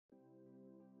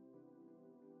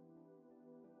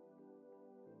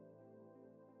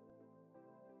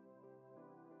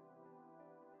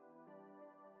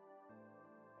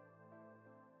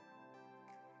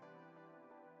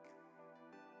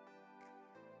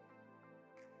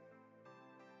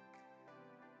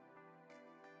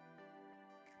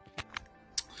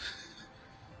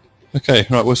Okay,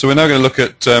 right. Well, so we're now going to look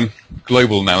at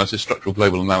global analysis, structural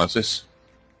global analysis,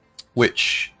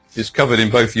 which is covered in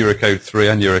both Eurocode 3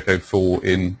 and Eurocode 4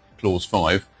 in Clause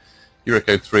 5.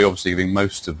 Eurocode 3 obviously giving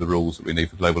most of the rules that we need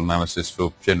for global analysis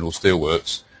for general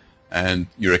steelworks, and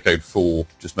Eurocode 4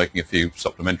 just making a few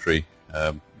supplementary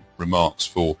remarks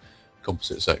for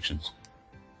composite sections.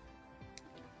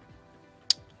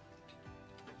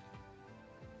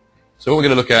 So what we're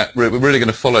going to look at, we're really going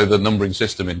to follow the numbering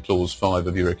system in Clause 5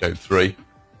 of Eurocode 3.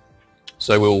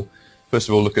 So we'll first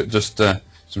of all look at just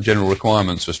some general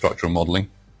requirements for structural modelling.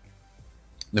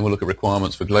 Then we'll look at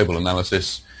requirements for global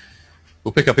analysis.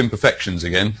 We'll pick up imperfections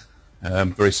again,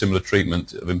 very similar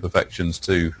treatment of imperfections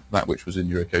to that which was in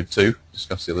Eurocode 2,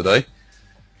 discussed the other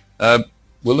day.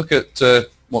 We'll look at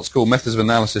what's called methods of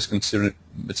analysis considering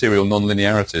material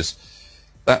non-linearities.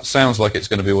 That sounds like it's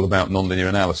going to be all about non-linear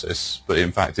analysis, but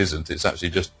in fact isn't. It's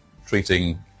actually just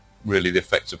treating really the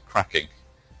effects of cracking,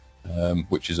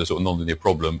 which is a sort of non-linear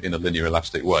problem in a linear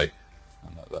elastic way.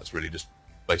 And that's really just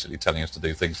basically telling us to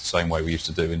do things the same way we used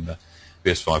to do in the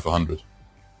BS5 400.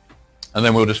 And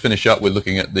then we'll just finish up with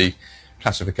looking at the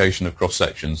classification of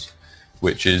cross-sections,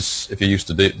 which is, if you're used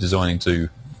to designing to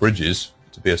bridges,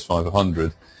 to BS5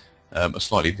 400, a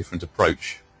slightly different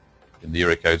approach in the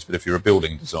Eurocodes, but if you're a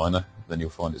building designer, then you'll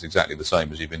find it's exactly the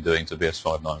same as you've been doing to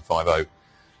BS5 950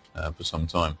 for some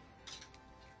time.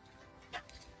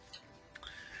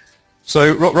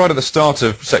 So right at the start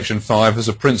of section 5, there's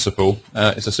a principle.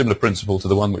 It's a similar principle to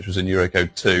the one which was in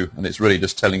Eurocode 2, and it's really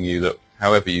just telling you that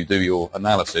however you do your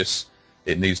analysis,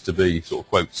 it needs to be, sort of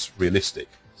quotes, realistic.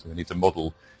 So we need to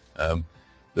model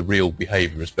the real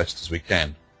behaviour as best as we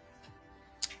can.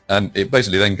 And it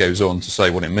basically then goes on to say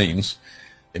what it means.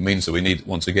 It means that we need,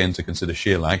 once again, to consider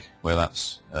shear lag, where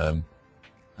that's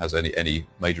has any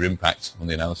major impact on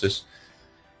the analysis.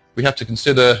 We have to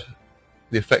consider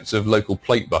the effects of local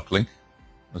plate buckling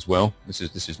as well. This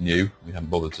is new. We haven't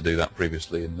bothered to do that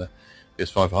previously in the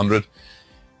BS500.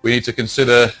 We need to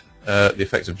consider the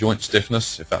effects of joint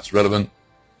stiffness, if that's relevant.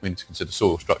 We need to consider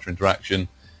soil structure interaction,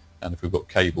 and if we've got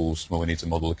cables, well, we need to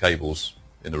model the cables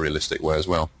in a realistic way as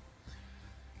well.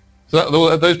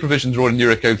 So those provisions are all in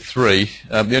Eurocode 3.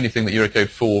 The only thing that Eurocode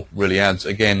 4 really adds,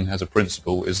 again, as a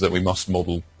principle, is that we must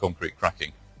model concrete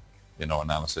cracking in our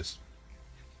analysis.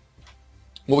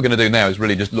 What we're going to do now is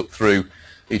really just look through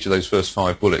each of those first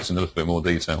 5 bullets in a little bit more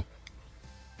detail.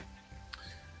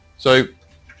 So,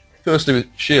 firstly, with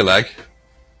shear lag,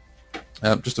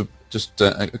 just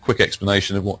a quick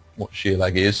explanation of what shear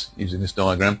lag is using this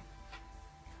diagram.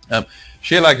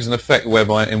 Shear lag is an effect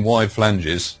whereby in wide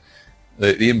flanges,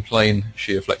 the in-plane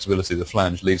shear flexibility of the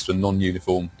flange leads to a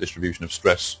non-uniform distribution of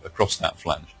stress across that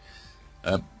flange.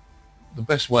 The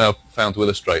best way I've found to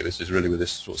illustrate this is really with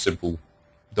this sort of simple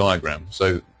diagram.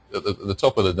 So at the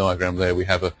top of the diagram there we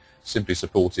have a simply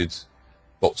supported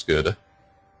box girder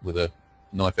with a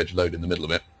knife edge load in the middle of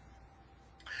it.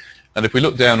 And if we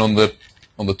look down on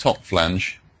the top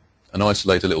flange and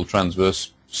isolate a little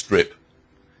transverse strip,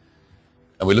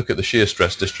 and we look at the shear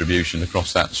stress distribution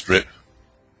across that strip,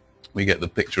 we get the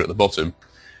picture at the bottom,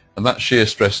 and that shear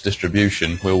stress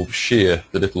distribution will shear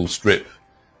the little strip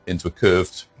into a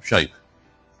curved shape.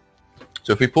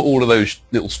 So if we put all of those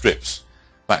little strips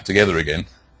back together again,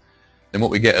 then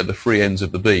what we get at the free ends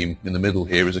of the beam in the middle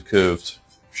here is a curved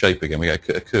shape again. We get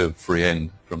a curved free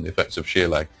end from the effects of shear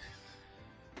lag.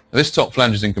 Now, this top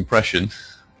flange is in compression,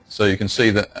 so you can see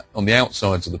that on the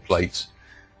outsides of the plate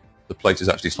is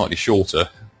actually slightly shorter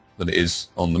than it is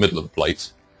on the middle of the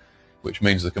plate, which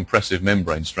means the compressive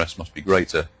membrane stress must be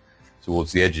greater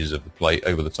towards the edges of the plate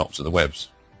over the tops of the webs.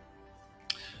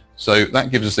 So that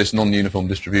gives us this non-uniform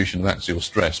distribution of axial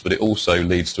stress, but it also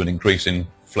leads to an increase in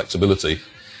flexibility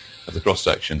of the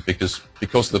cross-section because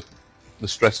the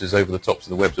stresses over the tops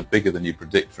of the webs are bigger than you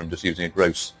predict from just using a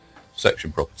gross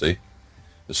section property.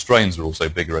 The strains are also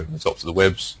bigger over the tops of the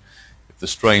webs. If the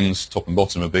strains top and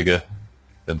bottom are bigger,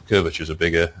 then the curvatures are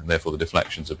bigger, and therefore the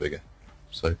deflections are bigger.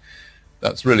 So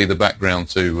that's really the background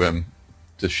to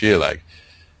shear lag.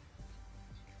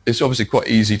 It's obviously quite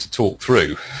easy to talk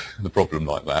through the problem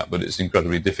like that, but it's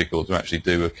incredibly difficult to actually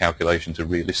do a calculation to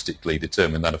realistically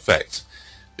determine that effect,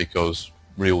 because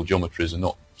real geometries are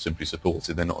not simply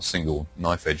supported. They're not a single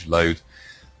knife edge load.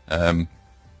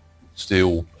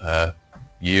 Steel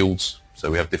yields,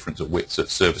 so we have difference of widths at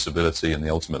serviceability and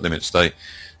the ultimate limit state.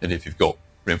 And if you've got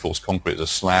reinforced concrete as a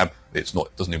slab, it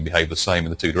doesn't even behave the same in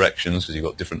the two directions, because you've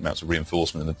got different amounts of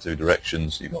reinforcement in the two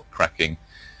directions. You've got cracking,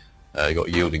 you've got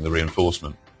yielding the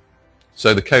reinforcement.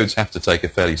 So the codes have to take a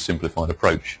fairly simplified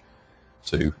approach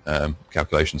to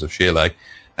calculations of shear lag,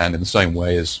 and in the same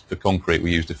way as for concrete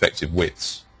we used effective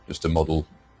widths just to model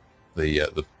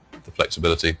the for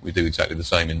flexibility. We do exactly the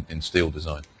same in steel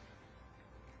design.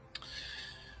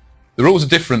 The rules are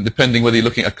different depending whether you're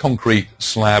looking at a concrete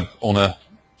slab on a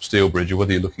steel bridge or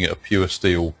whether you're looking at a pure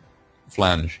steel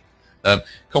flange.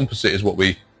 Composite is what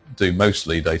we do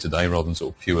mostly day to day rather than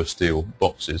sort of pure steel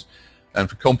boxes. And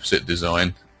for composite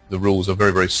design, the rules are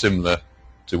very, very similar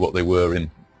to what they were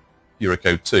in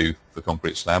Eurocode 2 for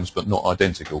concrete slabs, but not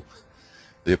identical.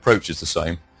 The approach is the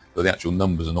same, but the actual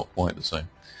numbers are not quite the same.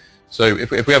 So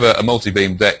if we have a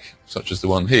multi-beam deck, such as the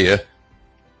one here,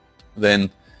 then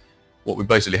what we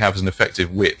basically have as an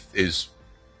effective width is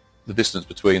the distance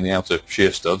between the outer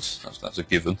shear studs. That's a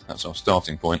given, that's our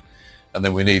starting point. And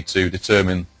then we need to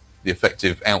determine the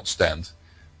effective outstand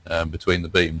between the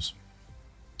beams.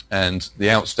 And the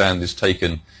outstand is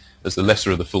taken as the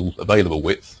lesser of the full available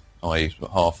width, i.e.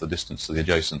 half the distance to the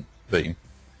adjacent beam,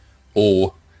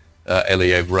 or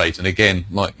LE over 8. And again,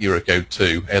 like Eurocode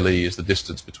 2, LE is the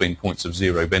distance between points of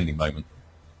zero bending moment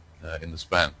in the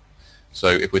span. So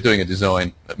if we're doing a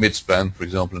design at mid-span, for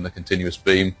example, in a continuous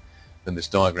beam, then this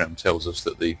diagram tells us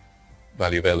that the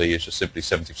value of LE is just simply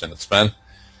 70% of the span.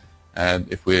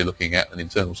 And if we're looking at an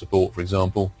internal support, for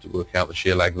example, to work out the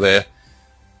shear lag there,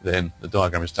 then the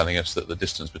diagram is telling us that the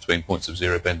distance between points of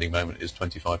zero bending moment is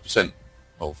 25%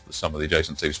 of the sum of the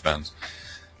adjacent two spans.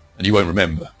 And you won't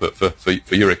remember, but for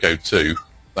Eurocode 2,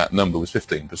 that number was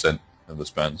 15% of the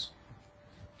spans.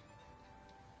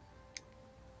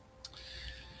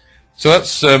 So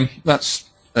that's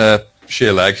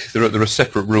shear lag. There are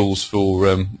separate rules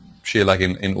for shear lag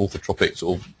in orthotropic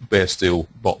or bare steel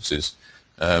boxes.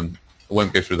 I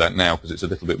won't go through that now because it's a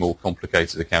little bit more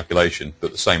complicated a calculation,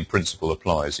 but the same principle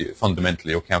applies.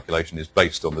 Fundamentally, your calculation is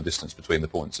based on the distance between the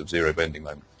points of zero bending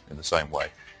moment in the same way,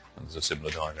 and there's a similar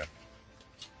diagram.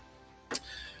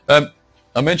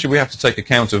 I mentioned we have to take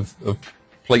account of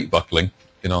plate buckling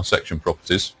in our section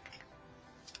properties.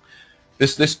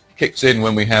 This kicks in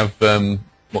when we have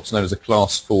what's known as a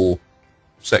Class 4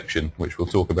 section, which we'll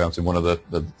talk about in one of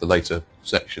the later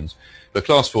sections. But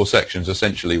Class 4 sections are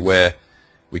essentially where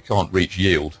we can't reach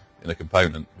yield in a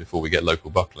component before we get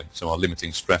local buckling. So our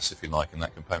limiting stress, if you like, in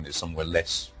that component is somewhere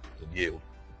less than yield.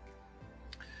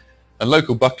 And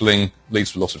local buckling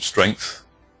leads to loss of strength,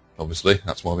 obviously.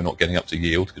 That's why we're not getting up to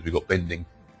yield, because we've got bending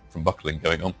from buckling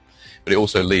going on. But it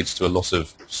also leads to a loss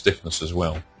of stiffness as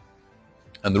well.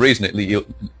 And the reason it leads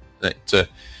to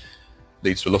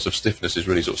a loss of stiffness is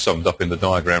really sort of summed up in the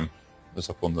diagram that's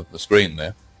up on the screen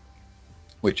there,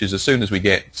 which is as soon as we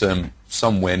get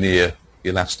somewhere near the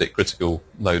elastic critical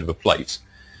load of a plate,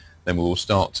 then we will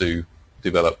start to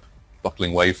develop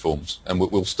buckling waveforms, and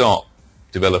we'll start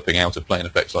developing out-of-plane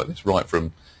effects like this right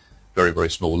from very, very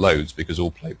small loads, because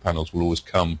all plate panels will always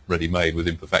come ready-made with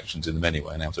imperfections in them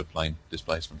anyway and out-of-plane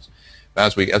displacements. But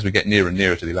as we get nearer and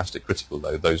nearer to the elastic critical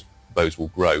load, those will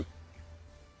grow.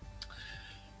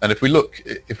 And if we look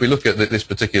at this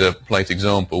particular plate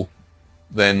example,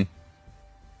 then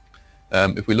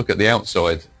if we look at the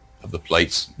outside of the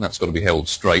plate, that's got to be held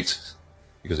straight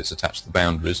because it's attached to the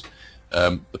boundaries.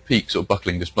 The peaks or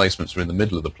buckling displacements are in the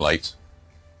middle of the plate.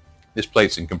 This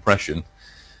plate's in compression.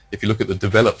 If you look at the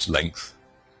developed length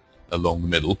along the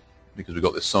middle, because we've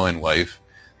got this sine wave,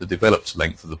 the developed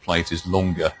length of the plate is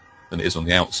longer than it is on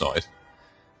the outside.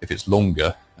 If it's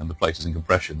longer and the plate is in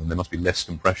compression, then there must be less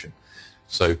compression.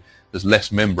 So there's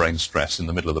less membrane stress in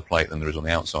the middle of the plate than there is on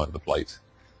the outside of the plate,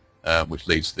 which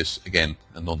leads to this, again,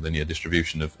 a nonlinear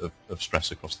distribution of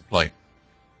stress across the plate.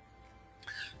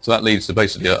 So that leads to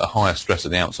basically a higher stress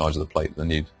at the outsides of the plate than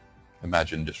you'd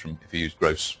imagine just from if you use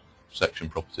gross section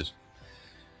properties.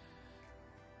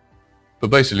 But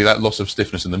basically that loss of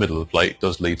stiffness in the middle of the plate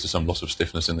does lead to some loss of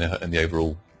stiffness in the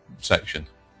overall section.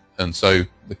 And so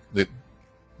the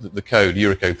code,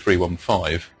 Eurocode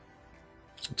 315,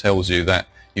 tells you that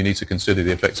you need to consider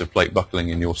the effects of plate buckling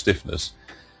in your stiffness,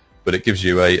 but it gives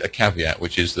you a caveat,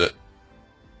 which is that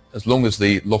as long as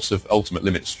the loss of ultimate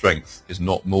limit strength is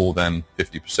not more than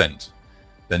 50%,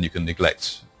 then you can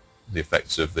neglect the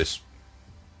effects of this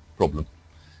problem.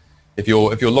 If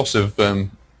your loss of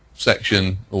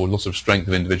section or loss of strength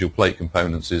of individual plate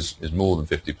components is more than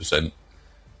 50%,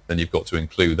 then you've got to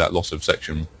include that loss of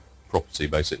section property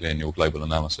basically in your global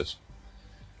analysis.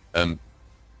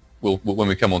 When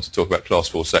we come on to talk about Class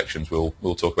 4 sections,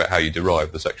 we'll talk about how you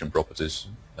derive the section properties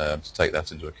to take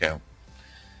that into account.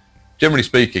 Generally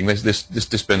speaking, this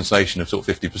dispensation of sort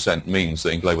of 50% means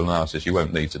that in global analysis you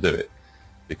won't need to do it,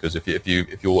 because if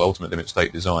your ultimate limit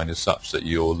state design is such that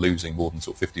you're losing more than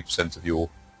sort of 50% of your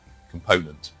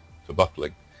component for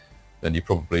buckling, then you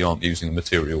probably aren't using the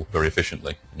material very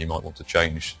efficiently, and you might want to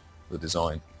change the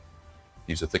design,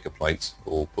 use a thicker plate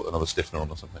or put another stiffener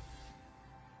on or something.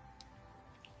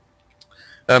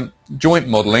 Joint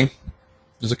modelling.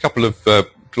 There's a couple of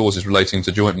clauses relating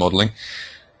to joint modelling.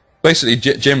 Basically,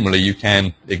 generally you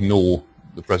can ignore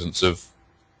the presence of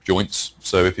joints.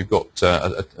 So if you've got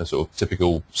a sort of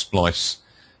typical splice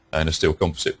and a steel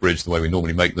composite bridge, the way we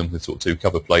normally make them with sort of two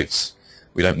cover plates,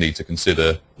 we don't need to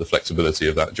consider the flexibility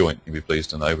of that joint. You'll be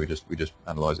pleased to know we just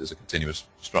analyse it as a continuous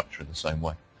structure in the same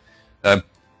way.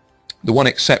 The one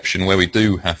exception where we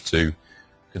do have to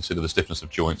consider the stiffness of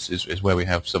joints is where we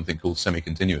have something called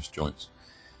semi-continuous joints.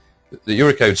 The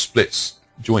Eurocode splits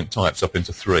joint types up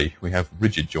into three. We have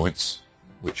rigid joints,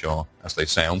 which are, as they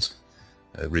sound,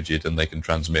 rigid, and they can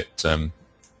transmit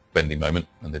bending moment,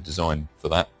 and they're designed for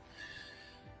that.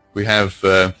 We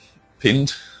have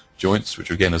pinned joints, which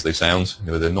are, again, as they sound,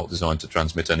 they're not designed to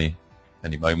transmit any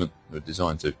moment. They're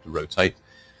designed to rotate.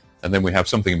 And then we have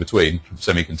something in between,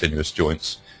 semi-continuous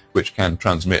joints, which can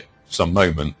transmit some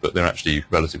moment, but they're actually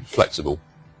relatively flexible.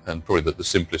 And probably the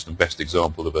simplest and best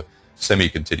example of a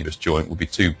semi-continuous joint would be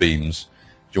two beams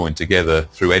joined together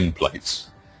through end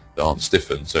plates that aren't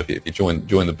stiffened. So if you join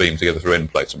the beams together through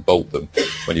end plates and bolt them,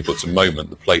 when you put some moment,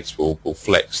 the plates will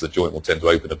flex, the joint will tend to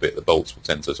open a bit, the bolts will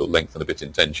tend to sort of lengthen a bit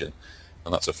in tension,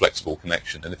 and that's a flexible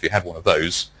connection. And if you had one of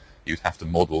those, you'd have to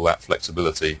model that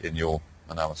flexibility in your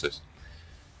analysis.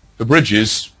 For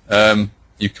bridges,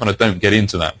 you kind of don't get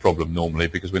into that problem normally,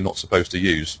 because we're not supposed to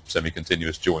use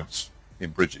semi-continuous joints in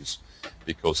bridges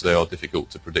because they are difficult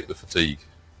to predict the fatigue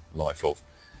life of.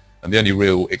 And the only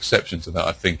real exception to that,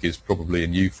 I think, is probably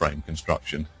in U-frame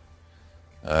construction.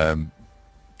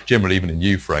 Generally, even in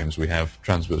U-frames, we have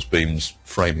transverse beams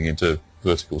framing into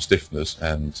vertical stiffness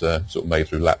and sort of made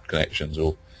through lap connections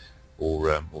or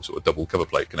sort of double cover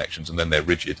plate connections, and then they're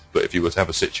rigid. But if you were to have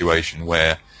a situation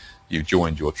where you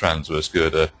joined your transverse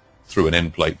girder through an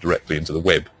end plate directly into the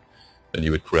web, then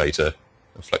you would create a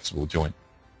flexible joint.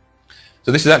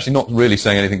 So this is actually not really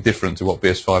saying anything different to what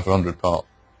BS500 Part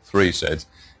 3 said,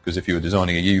 because if you were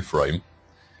designing a U-frame,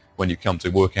 when you come to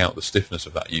work out the stiffness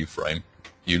of that U-frame,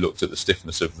 you looked at the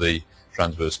stiffness of the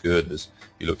transverse girders,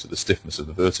 you looked at the stiffness of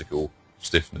the vertical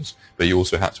stiffness, but you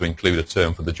also had to include a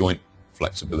term for the joint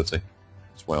flexibility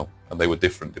as well. And they were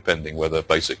different depending whether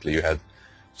basically you had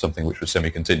something which was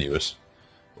semi-continuous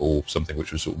or something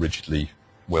which was sort of rigidly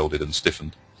welded and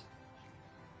stiffened.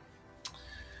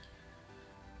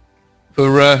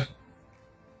 For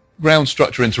ground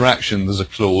structure interaction, there's a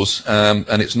clause,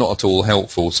 and it's not at all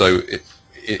helpful. So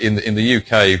in the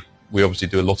UK, we obviously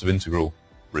do a lot of integral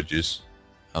bridges,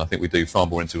 and I think we do far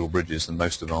more integral bridges than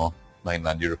most of our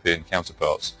mainland European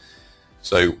counterparts.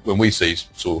 So when we see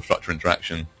soil structure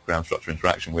interaction, ground structure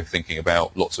interaction, we're thinking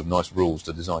about lots of nice rules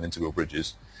to design integral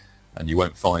bridges, and you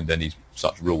won't find any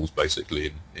such rules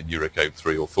basically in Eurocode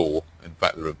 3 or 4. In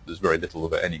fact, there's very little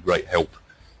of any great help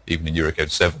even in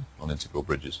Eurocode 7 on integral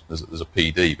bridges. There's a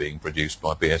PD being produced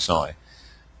by BSI,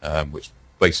 which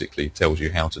basically tells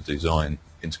you how to design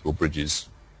integral bridges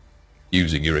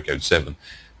using Eurocode 7,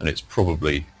 and it's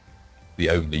probably the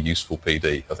only useful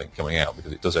PD, I think, coming out,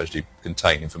 because it does actually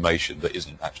contain information that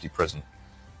isn't actually present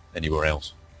anywhere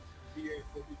else.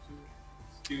 BA42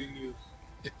 still in use?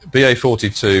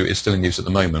 BA42 is still in use at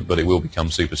the moment, but it will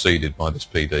become superseded by this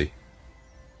PD.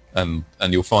 And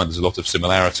you'll find there's a lot of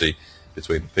similarity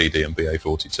between the PD and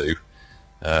BA42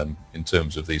 in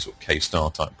terms of these sort of K-star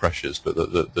type pressures, but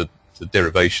the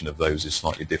derivation of those is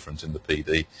slightly different in the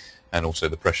PD, and also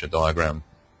the pressure diagram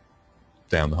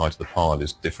down the height of the pile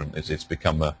is different. It's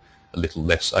become a little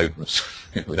less onerous.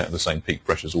 We don't have the same peak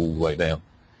pressures all the way down.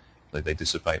 They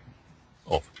dissipate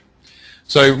off.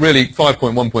 So really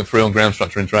 5.1.3 on ground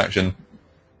structure interaction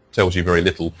tells you very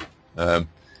little, and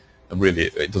really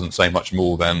it doesn't say much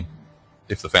more than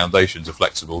if the foundations are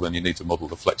flexible, then you need to model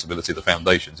the flexibility of the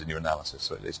foundations in your analysis.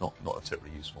 So it's not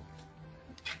terribly useful.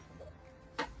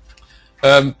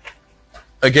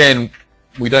 Again,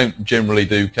 we don't generally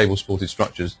do cable supported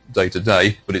structures day to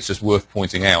day, but it's just worth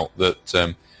pointing out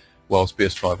that whilst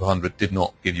BS500 did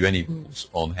not give you any rules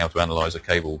on how to analyse a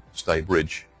cable stay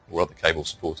bridge or other cable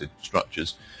supported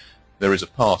structures, there is a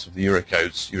part of the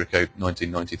Eurocodes, Eurocode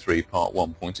 1993 Part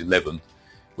 1.11,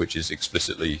 which is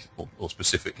explicitly or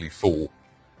specifically for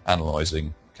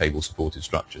analysing cable supported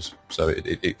structures. So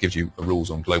it gives you rules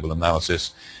on global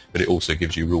analysis, but it also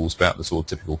gives you rules about the sort of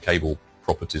typical cable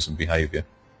properties and behaviour.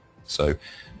 So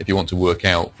if you want to work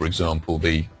out, for example,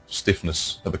 the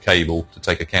stiffness of a cable to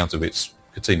take account of its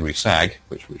catenary sag,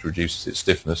 which reduces its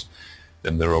stiffness,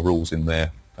 then there are rules in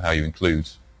there for how you include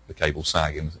the cable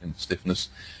sag in stiffness.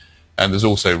 And there's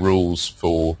also rules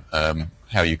for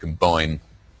how you combine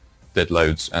dead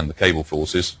loads and the cable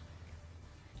forces.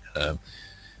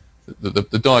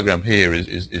 The diagram here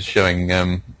is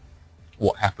showing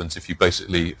what happens if you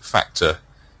basically factor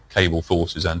cable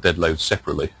forces and dead loads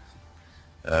separately.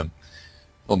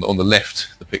 On the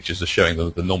left, the pictures are showing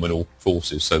the nominal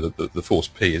forces, so that the force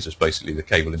P is just basically the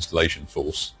cable installation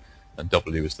force, and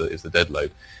W is the dead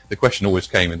load. The question always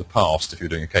came in the past, if you're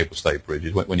doing a cable stayed bridge,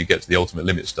 is when you get to the ultimate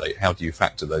limit state, how do you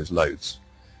factor those loads?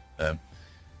 Now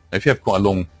if you have quite a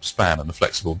long span and a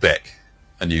flexible deck,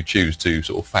 and you choose to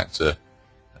sort of factor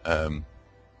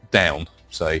down,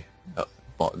 say,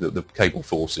 the cable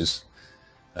forces,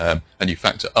 and you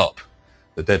factor up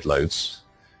the dead loads,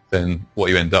 then what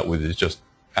you end up with is just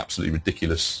absolutely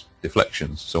ridiculous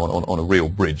deflections. So on a real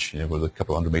bridge, with a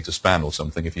couple of 100-meter span or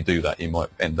something, if you do that, you might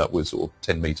end up with sort of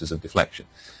 10 meters of deflection,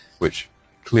 which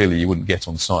clearly you wouldn't get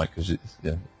on site, because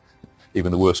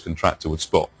even the worst contractor would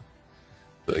spot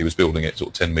that he was building it sort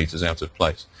of 10 meters out of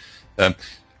place.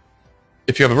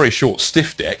 If you have a very short,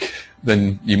 stiff deck,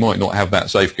 then you might not have that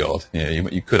safeguard.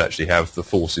 You could actually have the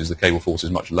forces, the cable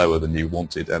forces, much lower than you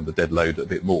wanted, and the dead load a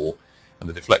bit more, and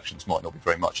the deflections might not be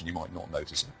very much, and you might not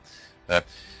notice it.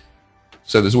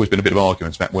 So there's always been a bit of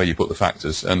arguments about where you put the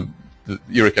factors, and the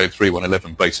Eurocode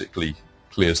 3111 basically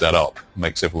clears that up,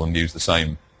 makes everyone use the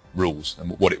same rules.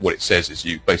 And what it says is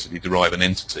you basically derive an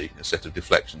entity, a set of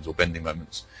deflections or bending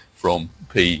moments, from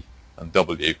P and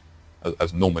W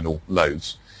as nominal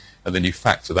loads, and then you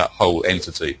factor that whole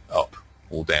entity up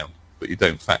or down, but you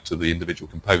don't factor the individual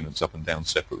components up and down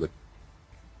separately.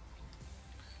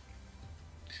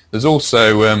 There's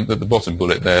also, at the bottom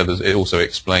bullet there, it also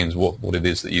explains what it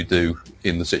is that you do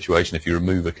in the situation if you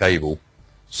remove a cable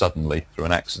suddenly through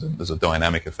an accident. There's a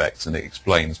dynamic effect, and it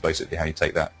explains basically how you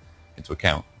take that into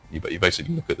account. You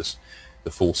basically look at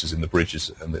the forces in the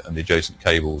bridges and the adjacent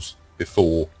cables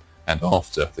before and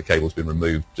after the cable's been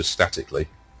removed, just statically,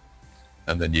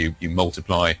 and then you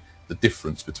multiply the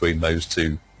difference between those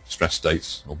two stress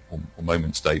states or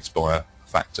moment states by a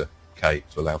factor K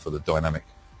to allow for the dynamic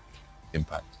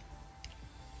impact.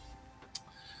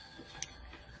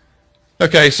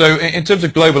 Okay, so in terms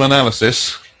of global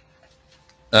analysis,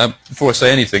 before I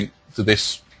say anything to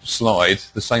this slide,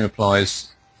 the same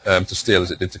applies to steel as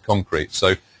it did to concrete.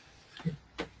 So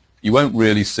you won't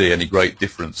really see any great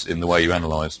difference in the way you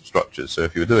analyse structures. So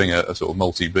if you were doing a sort of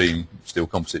multi-beam steel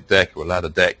composite deck or a ladder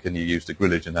deck and you used a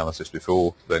grillage analysis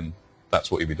before, then that's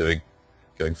what you'd be doing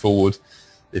going forward.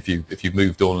 If you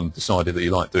moved on and decided that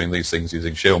you like doing these things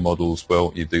using shell models,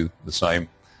 well, you do the same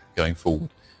going forward.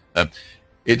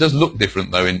 It does look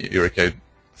different though in Eurocode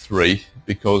 3,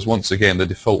 because once again the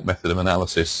default method of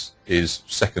analysis is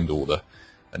second order,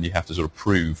 and you have to sort of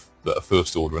prove that a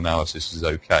first order analysis is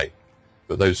okay.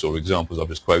 But those sort of examples I've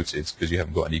just quoted, because you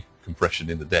haven't got any compression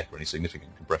in the deck or any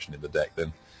significant compression in the deck,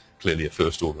 then clearly a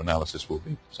first order analysis will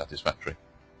be satisfactory.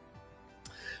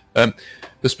 The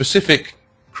specific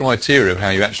criteria of how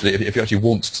you actually, if you actually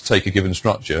want to take a given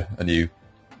structure and you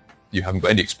haven't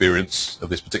got any experience of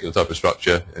this particular type of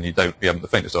structure, and you haven't the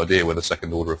faintest idea whether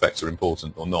second order effects are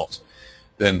important or not,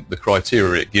 then the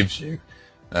criteria it gives you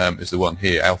is the one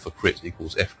here: alpha crit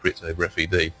equals F crit over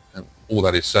FED. And all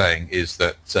that is saying is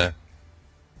that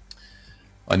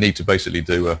I need to basically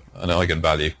do an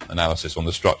eigenvalue analysis on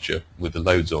the structure with the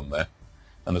loads on there,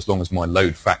 and as long as my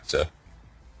load factor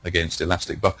against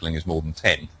elastic buckling is more than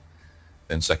 10,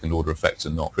 then second order effects are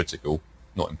not critical,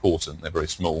 not important, they're very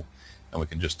small, and we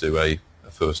can just do a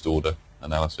first order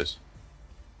analysis.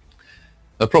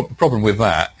 The problem with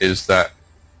that is that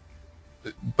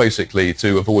basically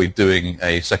to avoid doing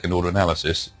a second order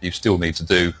analysis, you still need to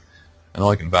do an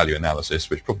eigenvalue analysis,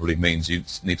 which probably means you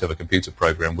need to have a computer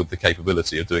program with the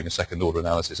capability of doing a second order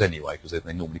analysis anyway, because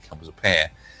they normally come as a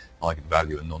pair,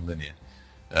 eigenvalue and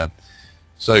nonlinear.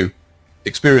 So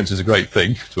experience is a great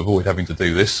thing to avoid having to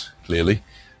do this, clearly.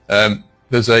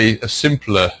 There's a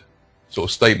simpler sort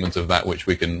of statement of that which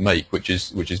we can make, which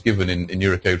is given in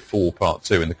Eurocode 4 Part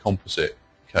 2 in the composite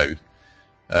code,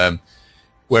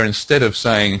 where instead of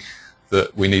saying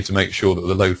that we need to make sure that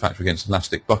the load factor against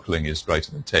elastic buckling is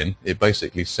greater than 10, it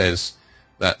basically says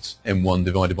that M1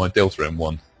 divided by delta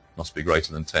M1 must be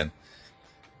greater than 10.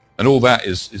 And all that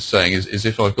is saying is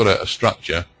if I've got a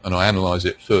structure and I analyse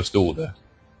it first order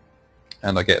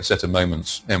and I get a set of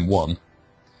moments M1,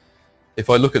 if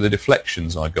I look at the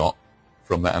deflections I got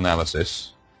from that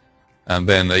analysis, and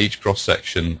then at each cross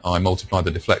section I multiply the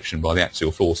deflection by the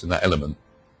axial force in that element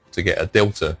to get a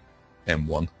delta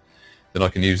M1, then I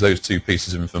can use those two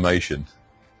pieces of information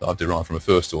that I've derived from a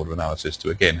first order analysis to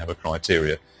again have a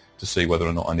criteria to see whether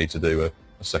or not I need to do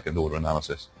a second order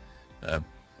analysis.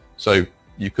 So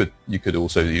you could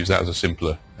also use that as a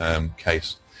simpler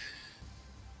case.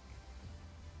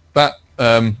 That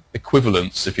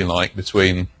equivalence, if you like,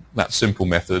 between that simple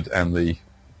method and the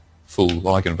full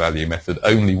eigenvalue method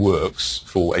only works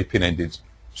for a pin-ended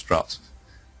strut.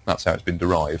 That's how it's been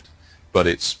derived, but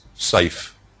it's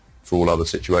safe for all other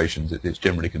situations. It's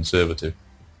generally conservative.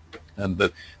 And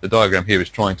the diagram here is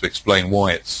trying to explain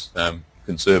why it's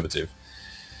conservative.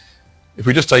 If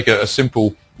we just take a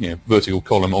simple vertical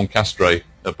column en castre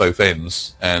at both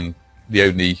ends, and the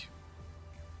only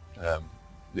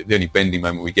bending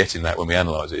moment we get in that when we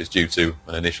analyse it is due to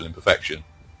an initial imperfection,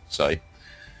 say,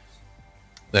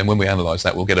 then when we analyse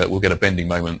that we'll get a bending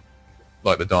moment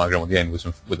like the diagram on the end with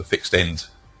a fixed end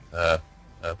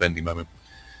bending moment.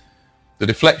 The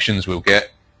deflections we'll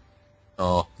get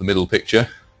are the middle picture,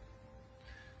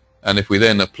 and if we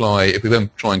then try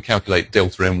and calculate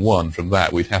delta M1 from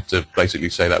that, we'd have to basically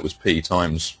say that was P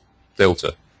times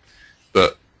delta.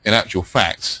 But in actual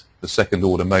fact, the second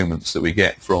order moments that we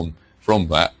get from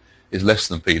that is less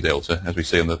than P delta, as we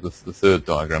see on the third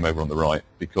diagram over on the right,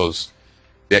 because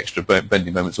the extra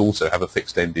bending moments also have a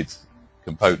fixed ended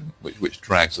component which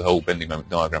drags the whole bending moment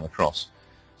diagram across.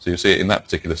 So you see it in that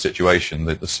particular situation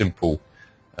that the simple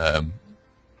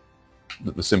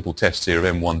test here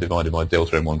of M1 divided by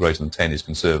delta M1 greater than 10 is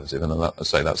conservative, and I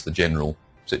say that's the general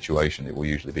situation. It will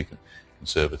usually be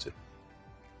conservative.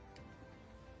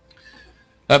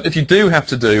 If you do have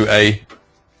to do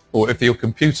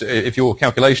if your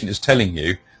calculation is telling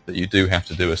you that you do have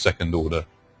to do a second order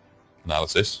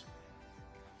analysis,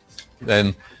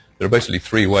 then there are basically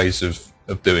three ways of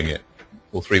doing it,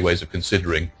 or three ways of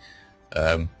considering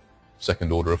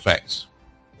second order effects.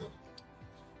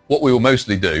 What we will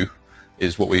mostly do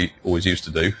is what we always used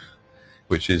to do,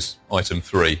 which is item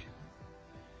 3.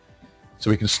 So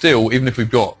we can still, even if we've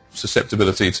got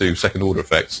susceptibility to second order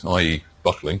effects, i.e.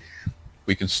 buckling,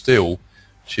 we can still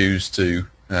choose to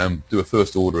do a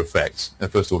first order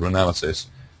analysis,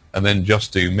 and then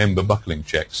just do member buckling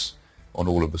checks on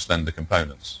all of the slender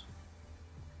components.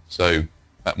 So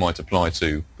that might apply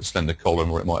to the slender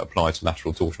column, or it might apply to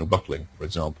lateral torsional buckling, for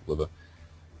example,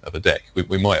 of a deck.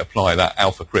 We might apply that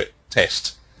alpha crit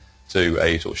test to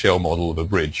a sort of shell model of a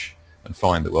bridge and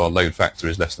find that, well, our load factor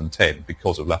is less than 10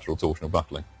 because of lateral torsional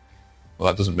buckling.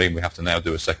 Well, that doesn't mean we have to now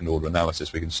do a second order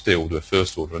analysis. We can still do a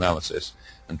first order analysis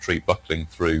and treat buckling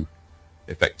through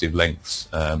effective lengths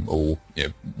or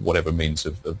whatever means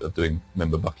of doing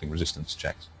member buckling resistance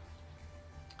checks.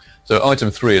 So item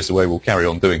 3 is the way we'll carry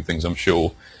on doing things, I'm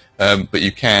sure, but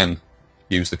you can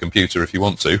use the computer if you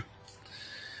want to.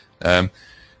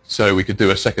 So we could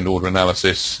do a second order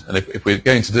analysis, and if we're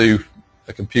going to do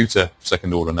a computer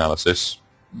second order analysis,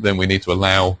 then we need to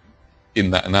allow in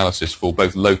that analysis for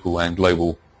both local and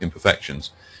global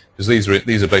imperfections, because these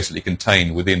are basically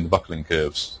contained within the buckling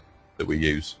curves that we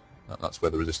use. That's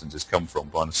where the resistances come from,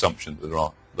 by an assumption that there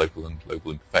are local and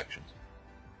global imperfections.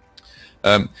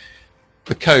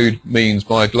 The code means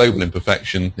by a global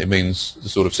imperfection, it means the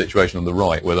sort of situation on the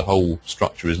right where the whole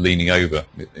structure is leaning over,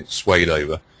 it's swayed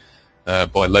over.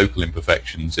 By local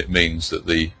imperfections, it means that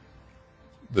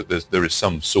there is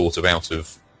some sort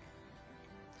of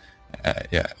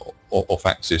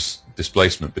off-axis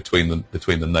displacement between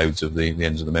the nodes of the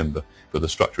ends of the member, but the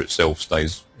structure itself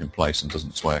stays in place and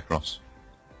doesn't sway across.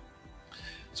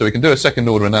 So we can do a second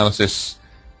order analysis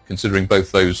considering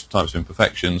both those types of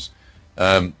imperfections,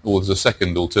 or there's a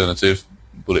second alternative,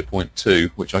 bullet point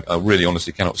 2, which I really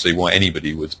honestly cannot see why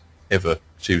anybody would ever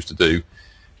choose to do,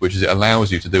 which is it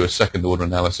allows you to do a second order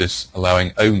analysis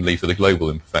allowing only for the global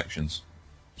imperfections.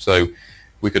 So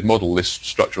we could model this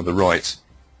structure on the right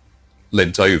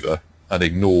lent over and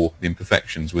ignore the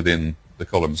imperfections within the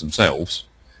columns themselves.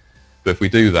 But if we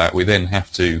do that, we then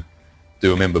have to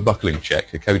do a member buckling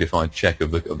check, a codified check of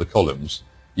the columns,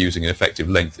 using an effective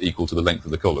length equal to the length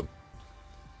of the column.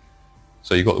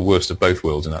 So you've got the worst of both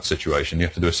worlds in that situation. You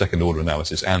have to do a second order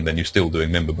analysis, and then you're still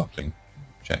doing member buckling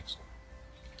checks.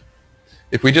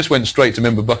 If we just went straight to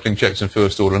member buckling checks and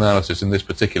first order analysis, in this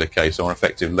particular case our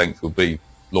effective length would be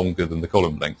longer than the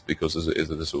column length because there's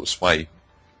a sort of sway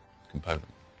component.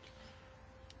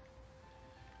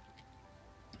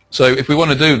 So if we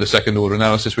want to do the second order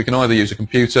analysis, we can either use a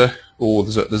computer, or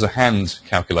there's a hand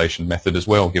calculation method as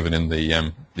well given in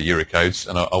the Eurocodes,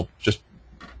 and I'll just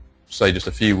say just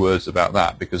a few words about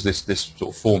that, because this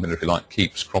sort of formula, if you like,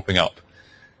 keeps cropping up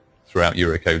throughout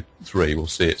Eurocode 3. We'll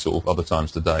see it sort of other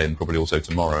times today and probably also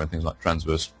tomorrow in things like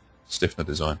transverse stiffener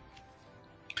design.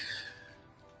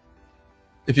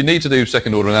 If you need to do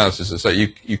second order analysis, as I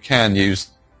say, you can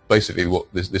use basically what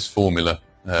this formula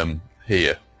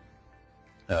here,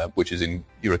 which is in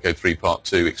Eurocode 3 Part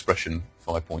 2, expression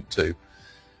 5.2. And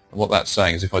what that's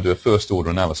saying is if I do a first order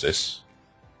analysis,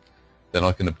 then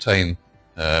I can obtain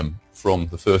from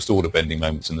the first order bending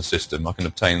moments in the system, I can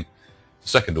obtain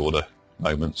second order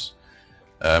moments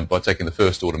by taking the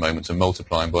first order moments and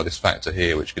multiplying by this factor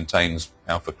here, which contains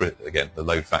alpha crit, again, the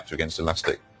load factor against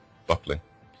elastic buckling.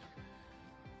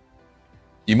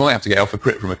 You might have to get alpha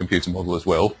crit from a computer model as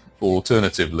well, or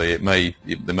alternatively,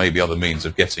 there may be other means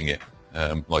of getting it.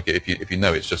 Like if you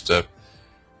know it's just a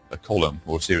column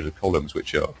or a series of columns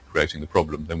which are creating the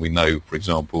problem, then we know, for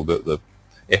example, that the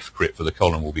F crit for the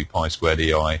column will be pi squared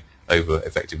EI over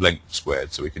effective length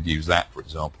squared. So we could use that, for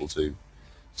example, to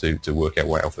work out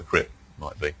what alpha crit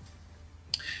might be.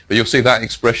 But you'll see that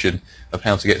expression of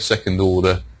how to get second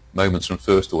order moments from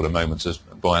first order moments as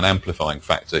by an amplifying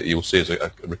factor, you'll see as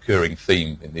a recurring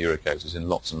theme in the Eurocodes. It's in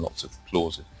lots and lots of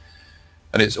clauses.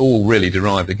 And it's all really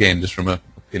derived, again, just from a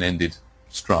pin-ended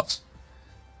strut,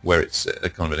 where it's a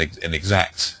kind of an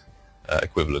exact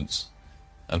equivalence,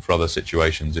 and for other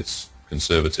situations it's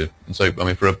conservative. And so, I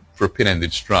mean, for a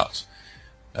pin-ended strut,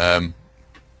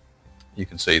 you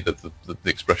can see that the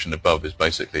expression above is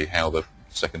basically how the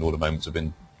second order moments have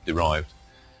been derived.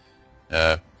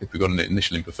 If we've got an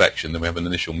initial imperfection, then we have an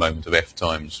initial moment of F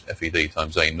times FED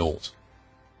times A naught.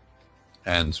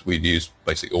 And we'd use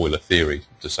basic Euler theory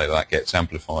to say that gets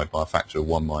amplified by a factor of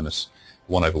 1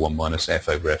 over 1 minus F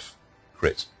over F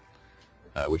crit,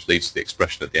 which leads to the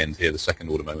expression at the end here, the second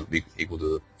order moment will be equal to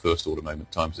the first order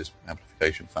moment times this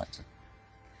amplification factor.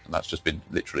 And that's just been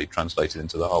literally translated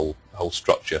into the whole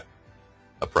structure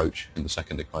approach in the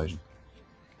second equation.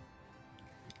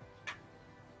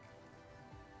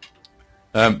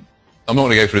 I'm not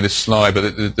going to go through this slide,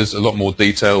 but there's a lot more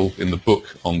detail in the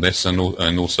book on this and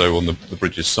also on the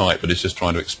Bridges site, but it's just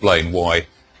trying to explain why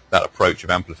that approach of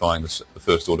amplifying the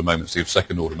first order moments to give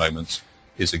second order moments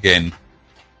is, again,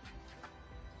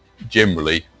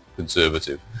 generally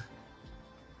conservative,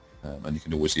 and you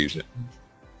can always use it.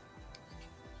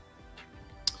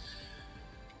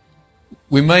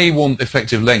 We may want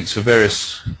effective lengths for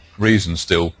various reasons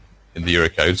still in the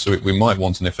Eurocode, so we might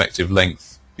want an effective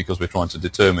length because we're trying to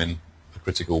determine a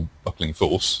critical buckling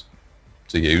force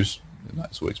to use in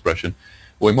that sort of expression,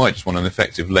 or we might just want an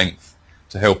effective length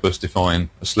to help us define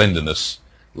a slenderness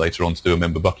later on to do a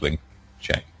member buckling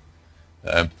check.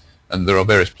 And there are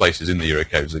various places in the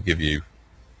Eurocodes that give you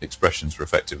expressions for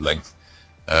effective length.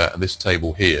 This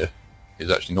table here is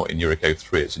actually not in Eurocode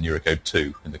 3, it's in Eurocode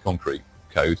 2 in the concrete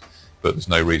code, but there's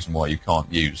no reason why you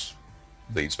can't use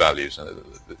these values.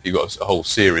 You've got a whole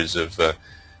series of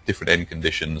different end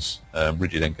conditions,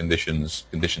 rigid end conditions,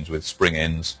 conditions with spring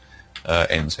ends,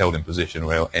 ends held in position,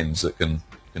 or ends that can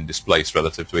displace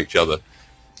relative to each other.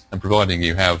 And providing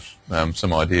you have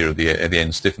some idea of the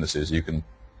end stiffnesses, you can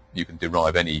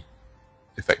derive any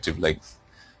effective length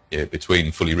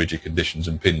between fully rigid conditions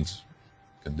and pinned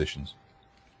conditions.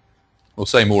 We'll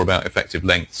say more about effective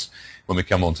lengths when we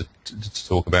come on to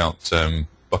talk about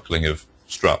buckling of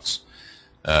struts,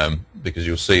 because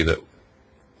you'll see that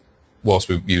whilst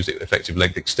we've used effective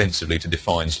length extensively to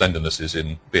define slendernesses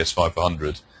in BS5 for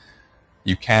 100,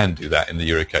 you can do that in the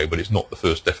Eurocode, but it's not the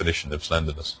first definition of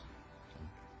slenderness.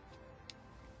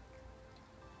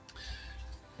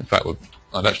 In fact,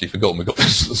 I'd actually forgotten we've got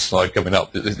this slide coming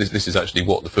up. This is actually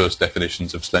what the first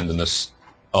definitions of slenderness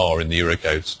are in the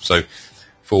Eurocodes. So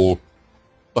for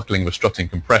buckling of a strutting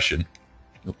compression,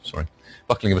 the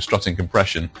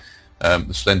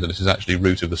slenderness is actually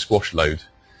root of the squash load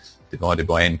divided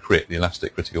by N crit, the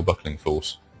elastic critical buckling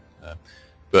force.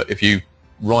 But if you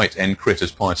write N crit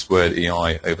as pi squared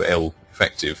EI over L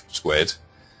effective squared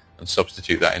and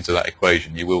substitute that into that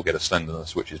equation, you will get a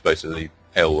slenderness, which is basically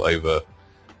L over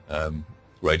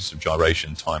radius of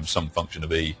gyration times some function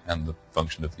of E and the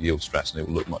function of the yield stress, and it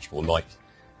will look much more like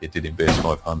it did in BS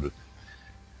 500.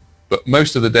 But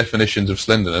most of the definitions of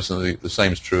slenderness, and the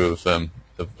same is true of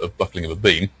buckling of a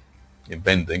beam in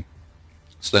bending,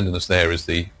 slenderness there is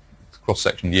the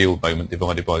cross-section yield moment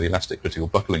divided by the elastic critical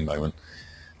buckling moment.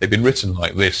 They've been written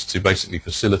like this to basically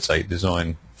facilitate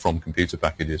design from computer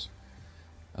packages.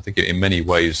 I think in many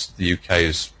ways the UK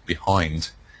is behind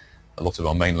a lot of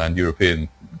our mainland European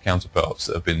counterparts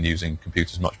that have been using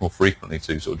computers much more frequently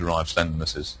to sort of derive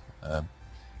slendernesses. And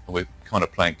we're kind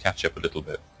of playing catch up a little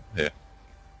bit here.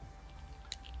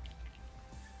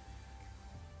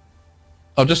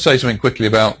 I'll just say something quickly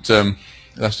about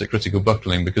elastic critical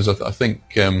buckling, because I think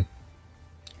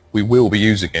we will be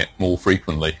using it more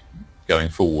frequently going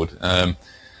forward.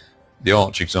 The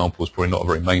arch example is probably not a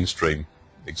very mainstream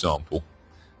example,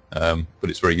 but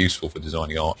it's very useful for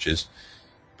designing arches.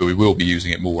 But we will be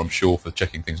using it more, I'm sure, for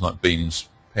checking things like beams,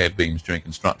 paired beams during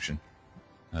construction,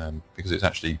 because it's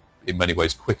actually in many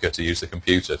ways quicker to use the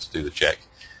computer to do the check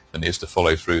than it is to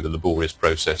follow through the laborious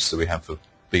process that we have for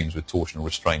beams with torsional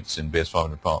restraints in BS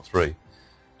 500 Part 3,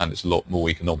 and it's a lot more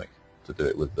economic to do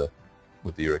it with the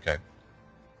Eurocode.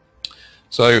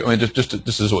 So, I mean, just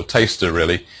as a sort of taster,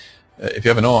 really, if you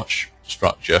have an arch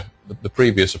structure, the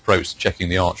previous approach to checking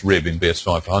the arch rib in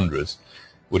BS500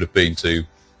 would have been to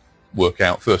work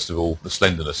out, first of all, the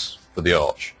slenderness for the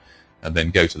arch, and then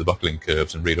go to the buckling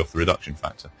curves and read off the reduction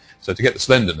factor. So to get the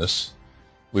slenderness,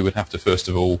 we would have to, first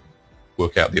of all,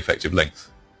 work out the effective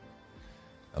length.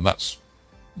 And that's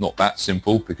not that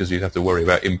simple, because you'd have to worry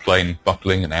about in-plane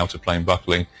buckling and outer-plane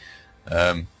buckling.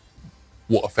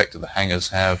 What effect do the hangers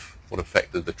have? What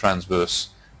effect do the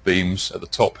transverse beams at the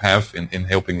top have in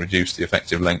helping reduce the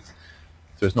effective length?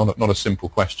 So it's not a simple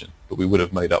question, but we would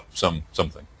have made up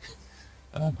something,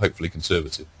 hopefully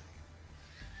conservative.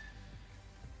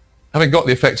 Having got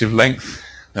the effective length,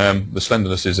 the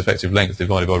slenderness is effective length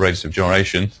divided by radius of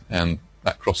gyration, and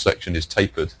that cross-section is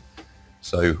tapered.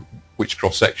 So which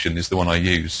cross-section is the one I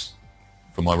use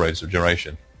for my radius of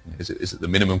gyration? Is it the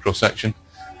minimum cross-section?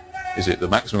 Is it the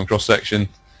maximum cross-section?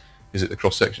 Is it the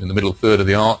cross-section in the middle third of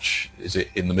the arch? Is it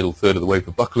in the middle third of the way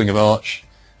for buckling of arch?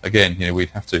 Again,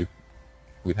 we'd have to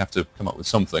come up with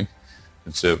something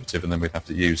conservative, and then we'd have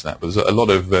to use that. But there's a lot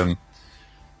of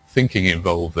thinking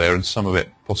involved there, and some of it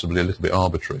possibly a little bit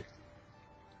arbitrary.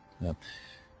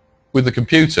 With the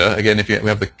computer, again, if we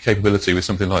have the capability with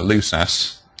something like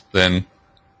LUSAS, then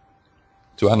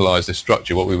to analyse this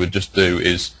structure, what we would just do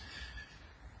is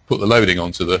put the loading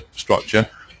onto the structure,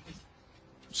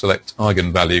 select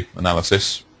eigenvalue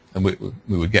analysis, and we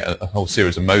would get a whole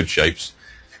series of mode shapes.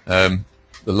 The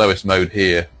lowest mode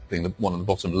here being the one on the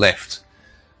bottom left,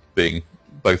 being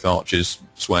both arches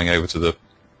swaying over to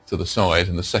the side,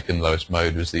 and the second lowest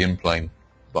mode is the in-plane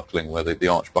buckling, where the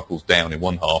arch buckles down in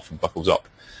one half and buckles up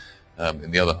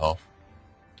in the other half.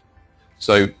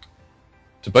 So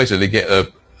to basically get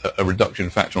a reduction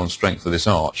factor on strength of this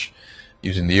arch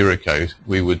using the Eurocode,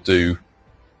 we would do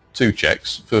two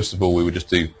checks. First of all, we would just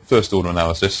do first order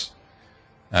analysis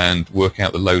and work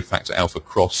out the load factor alpha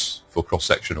cross for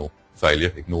cross-sectional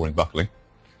failure, ignoring buckling.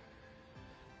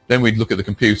 Then we'd look at the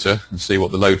computer and see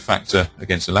what the load factor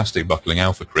against elastic buckling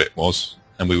alpha crit was,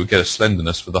 and we would get a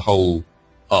slenderness for the whole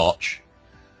arch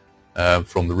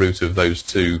from the root of those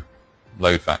two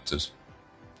load factors,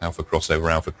 alpha cross over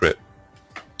alpha crit.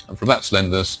 And from that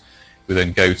slenderness, we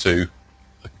then go to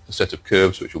a set of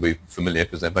curves which will be familiar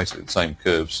because they're basically the same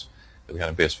curves that we had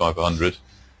in BS500.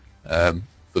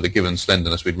 For the given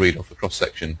slenderness, we'd read off the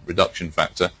cross-section reduction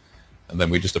factor, and then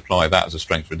we just apply that as a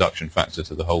strength reduction factor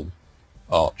to the whole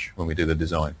arch when we do the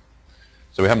design.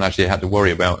 So we haven't actually had to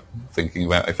worry about thinking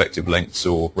about effective lengths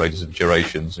or radius of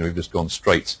gyrations, and we've just gone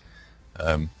straight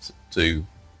to the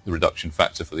reduction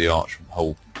factor for the arch from the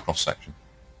whole cross-section.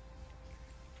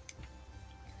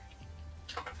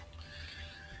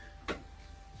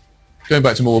 Going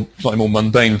back to slightly more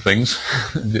mundane things,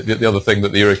 the other thing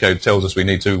that the Eurocode tells us we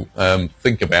need to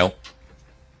think about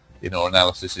in our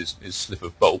analysis is slip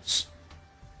of bolts.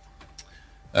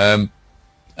 And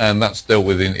that's dealt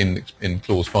with in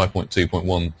clause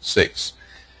 5.2.16.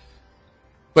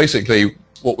 Basically,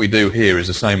 what we do here is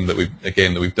the same that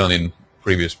we've done in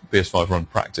previous BS5 run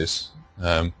practice,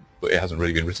 but it hasn't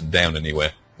really been written down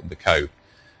anywhere in the code.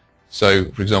 So,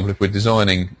 for example, if we're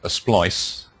designing a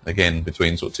splice, again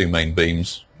between sort of two main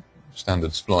beams,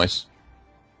 standard splice,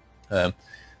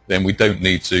 then we don't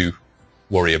need to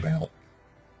worry about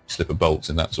slip of bolts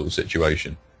in that sort of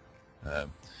situation.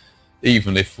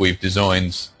 Even if we've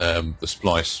designed the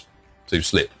splice to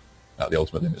slip at the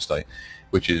ultimate limit state,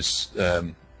 which is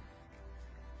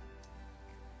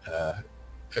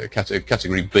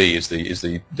category B is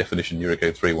the definition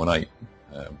Eurocode 318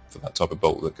 for that type of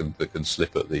bolt that can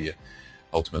slip at the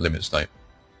ultimate limit state.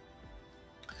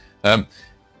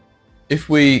 If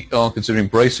we are considering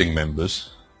bracing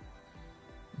members,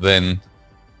 then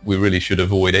we really should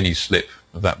avoid any slip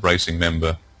of that bracing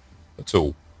member at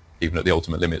all, even at the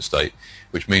ultimate limit state,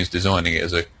 which means designing it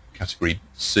as a category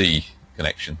C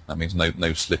connection. That means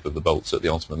no slip of the bolts at the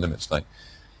ultimate limit state.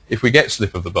 If we get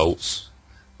slip of the bolts,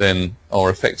 then our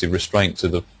effective restraint to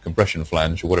the compression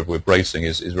flange or whatever we're bracing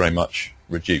is very much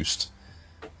reduced,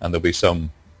 and there'll be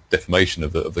some deformation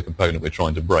of the component we're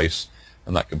trying to brace,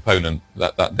 and that component,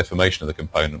 that deformation of the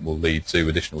component will lead to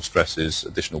additional stresses,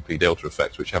 additional P delta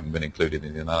effects which haven't been included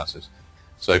in the analysis.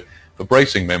 So for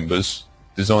bracing members,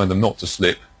 design them not to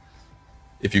slip.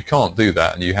 If you can't do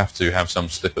that and you have to have some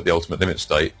slip at the ultimate limit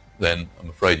state, then I'm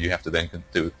afraid you have to then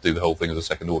do the whole thing as a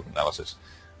second order analysis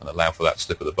and allow for that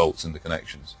slip of the bolts in the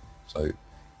connections. So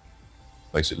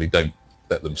basically don't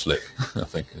let them slip, I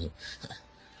think.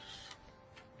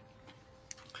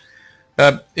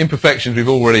 Imperfections we've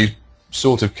already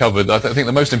sort of covered. I think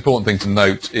the most important thing to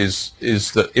note is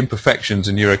that imperfections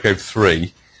in Eurocode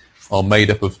 3 are made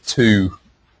up of two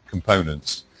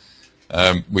components.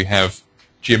 We have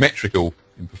geometrical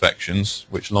imperfections,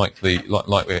 which like in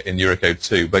Eurocode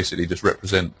 2 basically just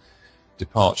represent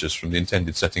departures from the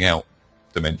intended setting out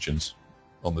dimensions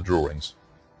on the drawings.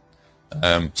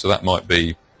 So that might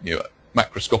be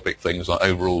macroscopic things like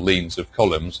overall leans of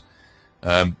columns,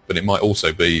 but it might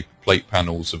also be plate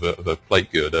panels of a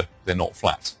plate girder. They're not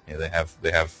flat. They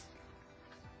have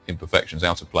imperfections,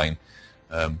 outer plane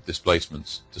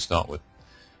displacements to start with.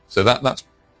 So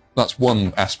that's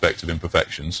one aspect of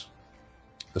imperfections.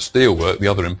 The steelwork,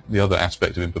 the other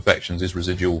aspect of imperfections is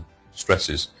residual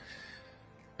stresses.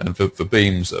 And for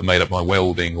beams that are made up by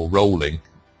welding or rolling,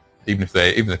 even if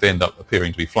they end up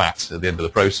appearing to be flat at the end of the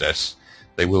process,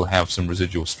 they will have some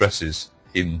residual stresses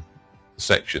in the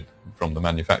section from the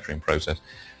manufacturing process.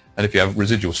 And if you have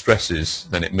residual stresses,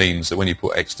 then it means that when you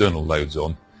put external loads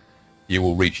on, you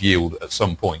will reach yield at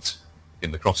some point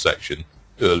in the cross-section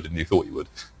earlier than you thought you would.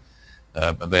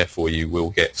 And therefore you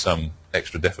will get some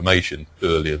extra deformation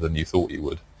earlier than you thought you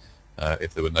would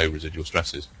if there were no residual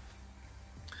stresses.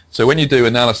 So when you do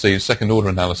analyses, second order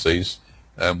analyses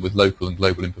with local and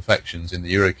global imperfections in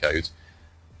the Eurocode,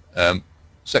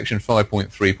 section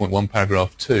 5.3.1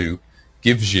 paragraph 2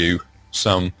 gives you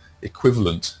some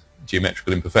equivalent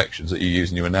geometrical imperfections that you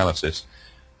use in your analysis,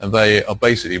 and they are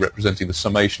basically representing the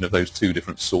summation of those two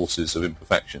different sources of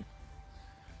imperfection.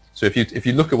 So if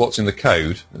you look at what's in the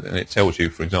code, and it tells you,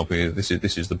 for example, this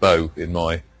is the bow in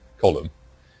my column,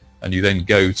 and you then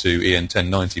go to EN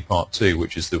 1090 Part 2,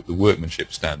 which is the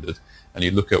workmanship standard, and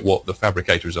you look at what the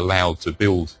fabricator is allowed to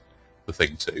build the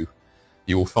thing to,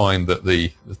 you will find that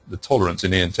the tolerance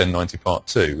in EN 1090 Part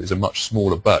 2 is a much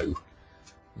smaller bow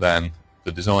than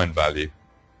the design value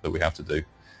that we have to do.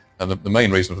 And the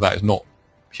main reason for that is not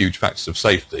huge factors of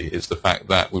safety, it's the fact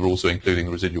that we're also including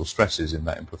the residual stresses in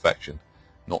that imperfection,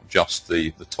 not just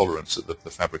the tolerance that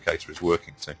the fabricator is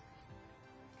working to.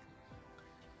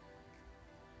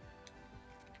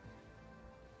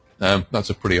 That's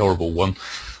a pretty horrible one.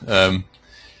 I'll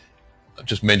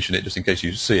just mention it just in case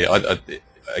you see it.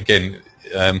 Again,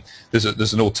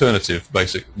 there's an alternative.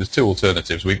 There's two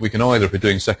alternatives. We can either, if we're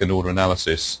doing second order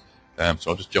analysis,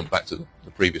 so I'll just jump back to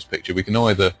the previous picture. We can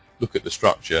either look at the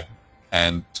structure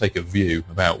and take a view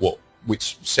about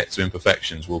which sets of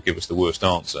imperfections will give us the worst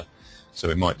answer. So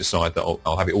we might decide that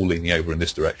I'll have it all leaning over in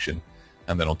this direction,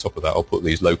 and then on top of that I'll put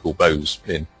these local bows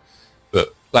in.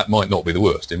 But that might not be the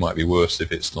worst. It might be worse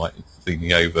if it's like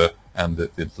leaning over and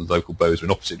the local bows are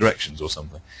in opposite directions or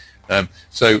something.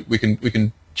 So we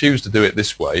can choose to do it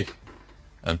this way,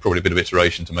 and probably a bit of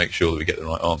iteration to make sure that we get the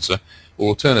right answer. Or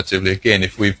alternatively, again,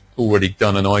 if we've already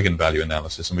done an eigenvalue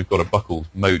analysis and we've got a buckled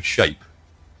mode shape,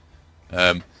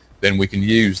 then we can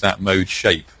use that mode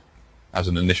shape as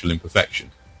an initial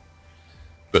imperfection.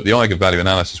 But the eigenvalue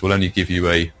analysis will only give you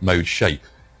a mode shape.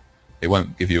 It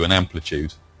won't give you an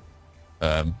amplitude,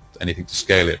 anything to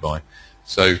scale it by.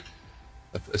 So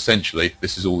essentially,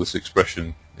 this is all this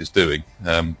expression is doing.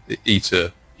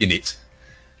 Eta init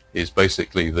is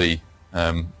basically the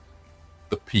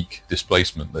peak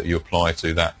displacement that you apply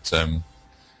to that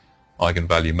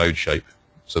eigenvalue mode shape.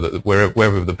 So that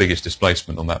wherever the biggest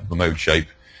displacement on the mode shape,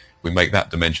 we make that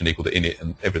dimension equal to init,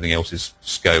 and everything else is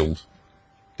scaled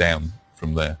down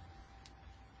from there.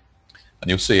 And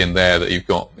you'll see in there that you've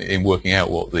got, in working out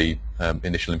what the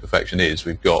initial imperfection is,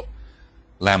 we've got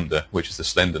lambda, which is the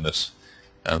slenderness.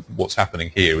 What's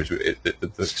happening here is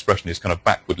the expression is kind of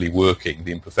backwardly working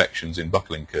the imperfections in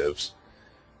buckling curves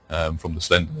from the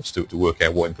slenderness to work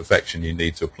out what imperfection you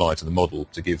need to apply to the model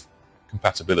to give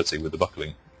compatibility with the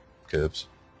buckling curves.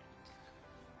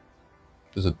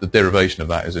 The derivation of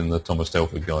that is in the Thomas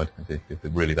Telford guide, if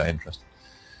you're really that interested.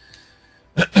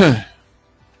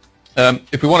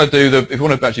 If we want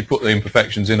to actually put the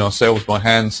imperfections in ourselves by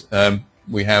hand,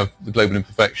 we have the global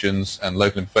imperfections and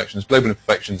local imperfections. Global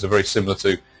imperfections are very similar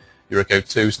to Eurocode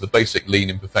 2, so the basic lean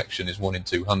imperfection is 1 in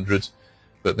 200,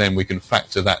 but then we can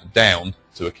factor that down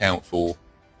to account for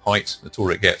height. The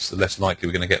taller it gets, the less likely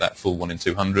we're going to get that full 1 in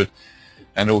 200,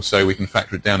 and also we can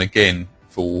factor it down again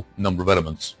for number of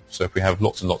elements. So if we have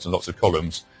lots and lots and lots of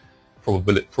columns,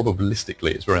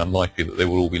 probabilistically it's very unlikely that they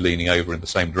will all be leaning over in the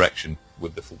same direction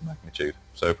with the full magnitude.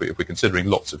 So if we're considering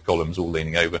lots of columns all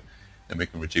leaning over, then we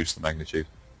can reduce the magnitude.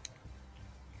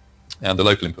 And the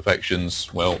local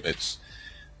imperfections, well, it's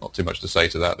not too much to say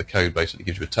to that. The code basically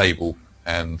gives you a table,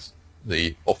 and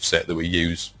the offset that we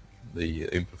use, the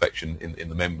imperfection in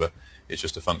the member, is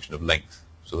just a function of length.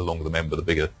 So the longer the member, the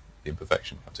bigger the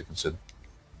imperfection we have to consider.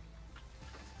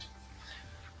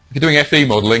 If you're doing FE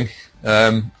modelling,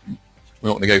 we're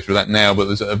not going to go through that now, but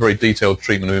there's a very detailed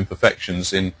treatment of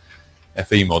imperfections in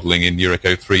FE modelling in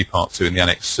Eurocode 3 Part 2 in the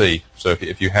Annex C. So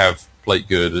if you have plate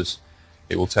girders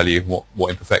it will tell you what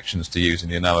imperfections to use in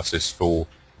the analysis for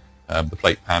the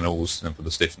plate panels and for the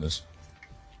stiffeners.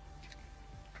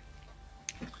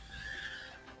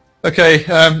 Okay,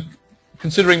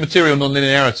 considering material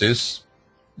nonlinearities,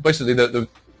 basically the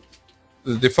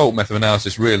default method of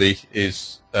analysis really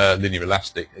is linear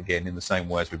elastic, again in the same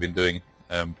way as we've been doing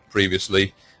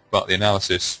previously, but the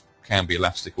analysis can be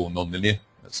elastic or nonlinear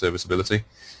at serviceability,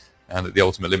 and at the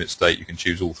ultimate limit state you can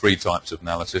choose all three types of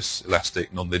analysis: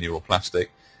 elastic, nonlinear or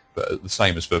plastic. But the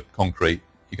same as for concrete,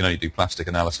 you can only do plastic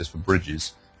analysis for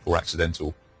bridges for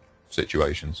accidental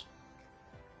situations.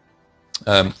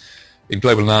 In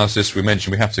global analysis, we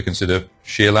mentioned we have to consider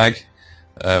shear lag.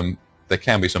 There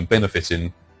can be some benefit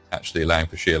in actually allowing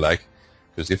for shear lag,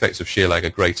 because the effects of shear lag are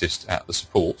greatest at the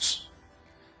supports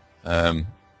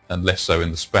and less so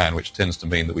in the span, which tends to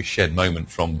mean that we shed moment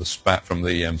from the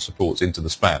supports into the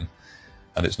span,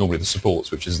 and it's normally the supports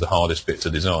which is the hardest bit to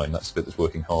design. That's the bit that's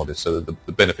working hardest. So the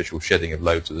beneficial shedding of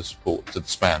load to the support to the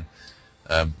span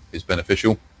is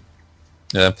beneficial.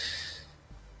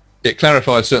 It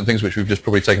clarifies certain things which we've just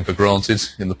probably taken for granted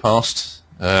in the past.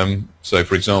 So,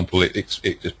 for example, it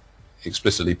just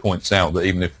explicitly points out that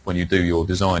even if when you do your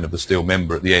design of the steel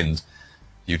member at the end,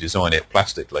 you design it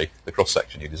plastically, the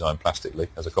cross-section you design plastically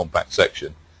as a compact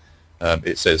section,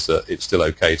 it says that it's still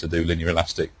okay to do linear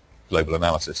elastic global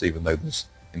analysis, even though there's,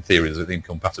 in theory, there's an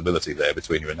incompatibility there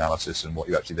between your analysis and what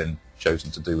you've actually then chosen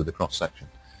to do with the cross-section.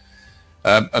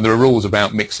 And there are rules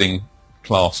about mixing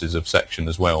classes of section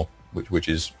as well, which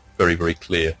is very, very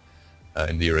clear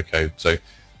in the Eurocode. So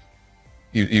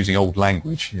using old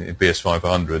language in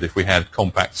BS500, if we had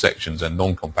compact sections and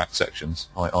non-compact sections,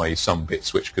 i.e. some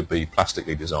bits which could be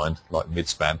plastically designed, like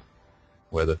midspan,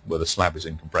 where the slab is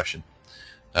in compression,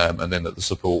 and then at the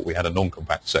support we had a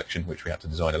non-compact section which we had to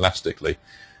design elastically,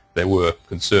 there were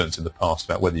concerns in the past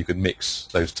about whether you could mix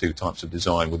those two types of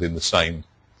design within the same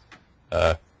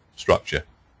structure,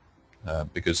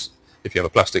 because if you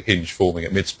have a plastic hinge forming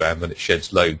at midspan, then it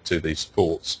sheds load to the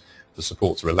supports. The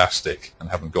supports are elastic and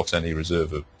haven't got any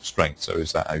reserve of strength, so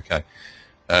is that okay?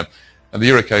 And the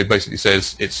Eurocode basically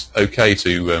says it's okay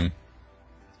to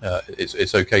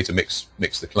it's okay to mix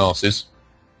the classes.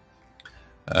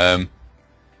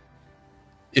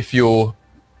 If your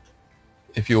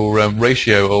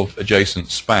ratio of adjacent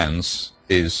spans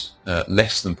is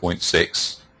less than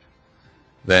 0.6,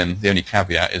 then the only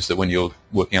caveat is that when you're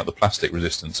working out the plastic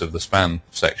resistance of the span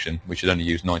section, we should only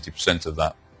use 90% of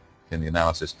that in the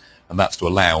analysis, and that's to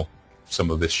allow some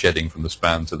of this shedding from the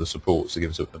span to the supports to give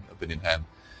us a bit in hand.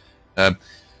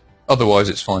 Otherwise,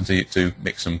 it's fine to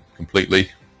mix them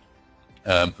completely.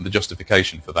 And the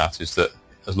justification for that is that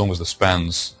as long as the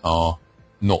spans are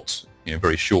not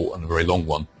very short and a very long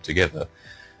one together,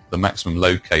 the maximum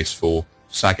load case for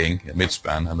sagging at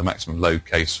midspan and the maximum load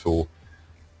case for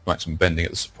maximum bending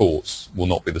at the supports will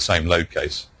not be the same load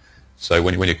case. So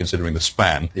when you're considering the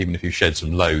span, even if you shed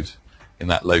some load in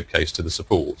that load case to the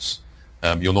supports,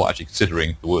 you're not actually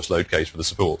considering the worst load case for the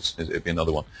supports. It'd be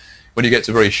another one. When you get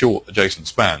to very short adjacent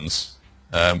spans,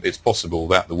 it's possible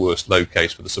that the worst load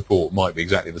case for the support might be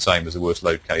exactly the same as the worst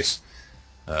load case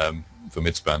for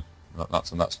midspan. That's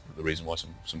the reason why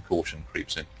some caution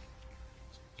creeps in.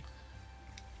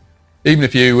 Even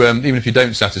if you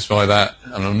don't satisfy that,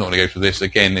 and I'm not going to go through this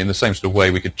again, in the same sort of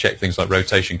way we could check things like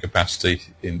rotation capacity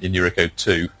in Eurocode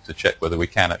 2 to check whether we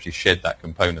can actually shed that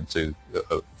component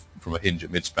from a hinge at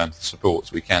midspan to the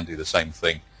supports. We can do the same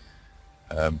thing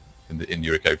in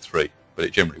Eurocode 3, but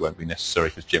it generally won't be necessary,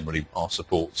 because generally our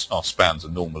spans are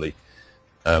normally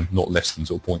not less than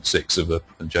sort of 0.6 of an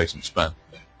adjacent span,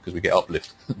 because we get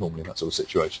uplift normally in that sort of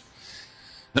situation.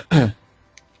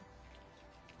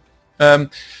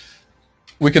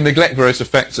 We can neglect various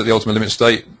effects at the ultimate limit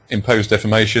state, impose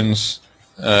deformations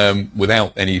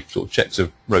without any sort of checks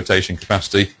of rotation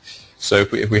capacity. So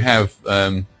if we have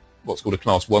what's called a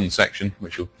class 1 section,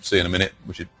 which you'll see in a minute,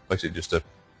 which is basically just a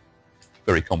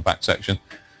very compact section,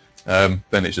 then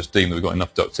it's just deemed that we've got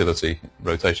enough ductility,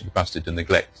 rotation capacity to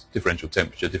neglect differential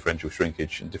temperature, differential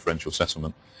shrinkage and differential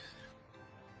settlement.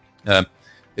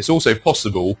 It's also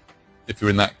possible, if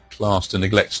you're in that class, to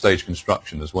neglect stage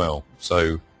construction as well.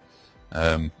 So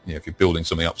if you're building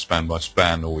something up span by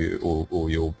span, or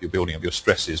you're building up your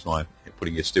stresses by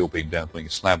putting your steel beam down, putting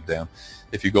your slab down,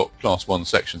 if you've got class 1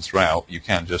 sections throughout, you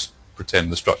can just pretend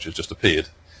the structure's just appeared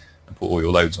and put all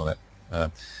your loads on it.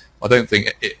 I don't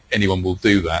think anyone will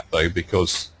do that, though,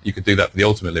 because you could do that for the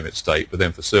ultimate limit state, but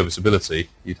then for serviceability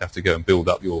you'd have to go and build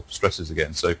up your stresses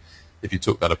again. So if you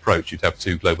took that approach, you'd have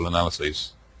 2 global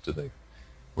analyses to do,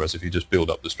 whereas if you just build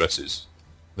up the stresses,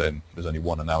 then there's only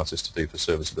one analysis to do for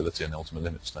serviceability and ultimate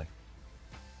limit state.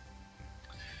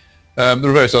 There are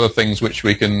various other things which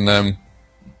we can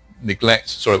neglect.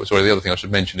 Sorry, the other thing I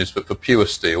should mention is that for pure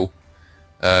steel,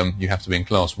 you have to be in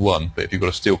class 1, but if you've got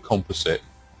a steel composite,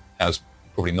 as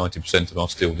probably 90% of our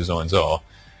steel designs are,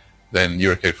 then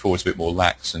Eurocode 4 is a bit more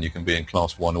lax, and you can be in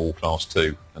class 1 or class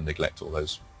 2 and neglect all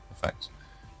those effects.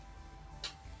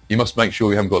 You must make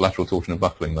sure you haven't got lateral torsion and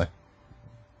buckling though.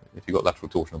 If you've got lateral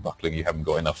torsion and buckling, you haven't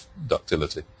got enough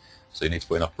ductility, so you need to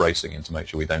put enough bracing in to make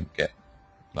sure we don't get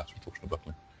lateral torsion and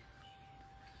buckling.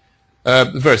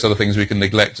 There's various other things we can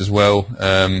neglect as well.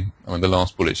 I mean, the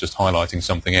last bullet's just highlighting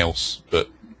something else, but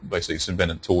basically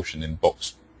synvenant torsion in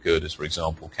box girders, for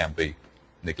example, can be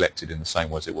neglected in the same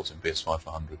way as it was in BS5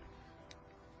 for 100.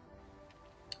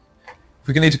 If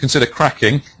we need to consider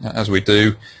cracking, as we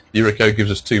do, Eurocode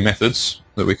gives us 2 methods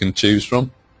that we can choose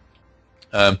from.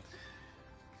 The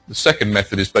second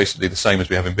method is basically the same as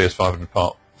we have in BS500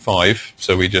 Part 5,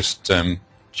 so we just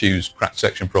choose crack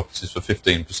section properties for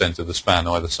 15% of the span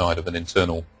either side of an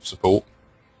internal support.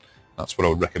 That's what I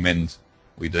would recommend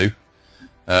we do.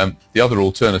 The other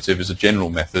alternative is a general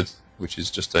method, which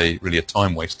is just really a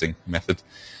time-wasting method.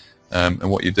 And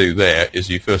what you do there is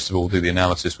you first of all do the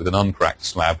analysis with an uncracked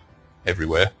slab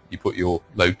everywhere. You put your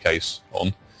load case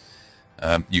on.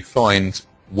 You find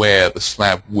where the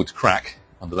slab would crack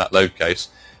under that load case,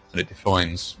 and it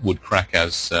defines would crack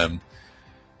as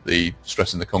the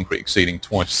stress in the concrete exceeding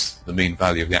twice the mean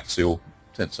value of the axial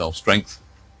tensile strength.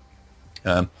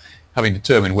 Having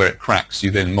determined where it cracks,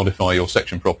 you then modify your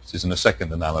section properties in a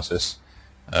second analysis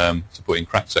to put in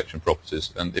cracked section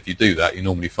properties. And if you do that, you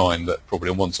normally find that probably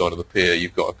on one side of the pier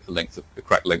you've got a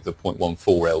crack length of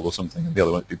 0.14 L or something, and the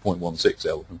other might be 0.16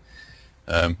 L.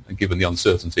 And given the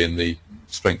uncertainty in the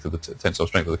strength of the tensile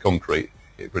strength of the concrete,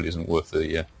 it really isn't worth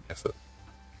the effort.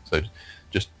 So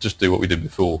just do what we did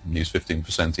before and use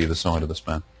 15% either side of the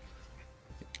span.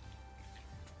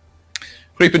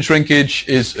 Creep and shrinkage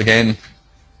is, again,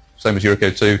 same as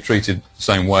Eurocode 2, treated the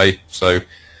same way. So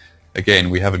again,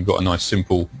 we haven't got a nice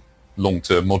simple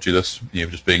long-term modulus,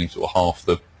 just being sort of half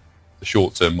the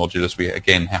short-term modulus. We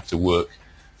again have to work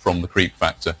from the creep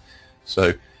factor.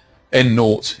 So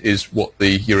N0 is what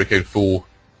the Eurocode 4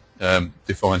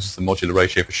 defines as the modular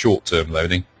ratio for short-term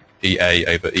loading, EA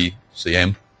over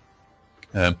ECM.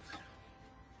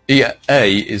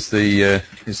 EA is the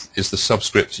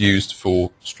subscript used for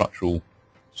structural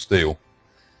steel.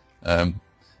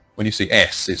 When you see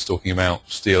S, it's talking about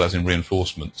steel as in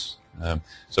reinforcements.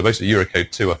 So basically Eurocode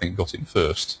 2, I think, got it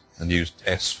first and used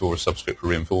S for a subscript for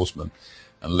reinforcement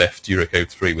and left Eurocode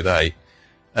 3 with A.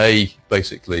 A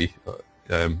basically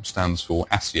stands for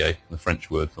acier, the French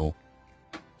word for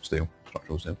steel,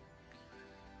 structural steel.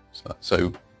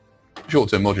 So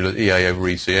short-term modulus EA over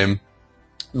ECM.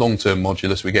 Long-term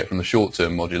modulus we get from the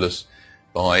short-term modulus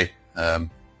by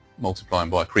multiplying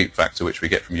by a creep factor, which we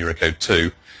get from Eurocode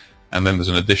 2. And then there's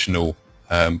an additional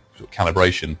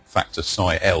calibration factor,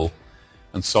 psi L,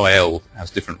 and psi L has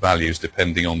different values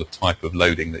depending on the type of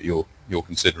loading that you're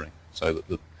considering. So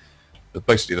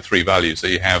basically the 3 values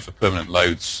that you have for permanent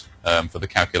loads for the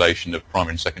calculation of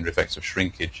primary and secondary effects of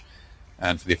shrinkage,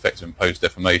 and for the effect of imposed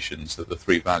deformations, that the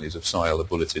 3 values of psi L are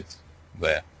bulleted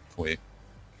there for you.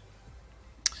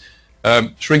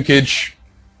 Shrinkage,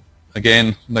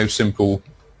 again, no simple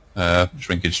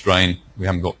shrinkage strain. We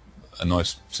haven't got a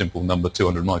nice simple number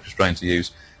 200 microstrain to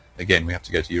use. Again, we have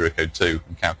to go to Eurocode 2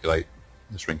 and calculate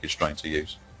the shrinkage strain to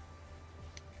use.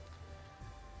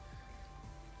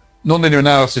 Nonlinear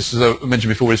analysis, as I mentioned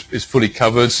before, is fully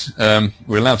covered.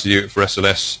 We're allowed to do it for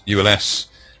SLS, ULS.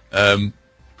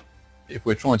 If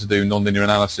we're trying to do nonlinear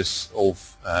analysis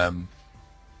of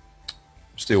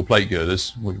steel plate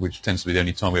girders, which tends to be the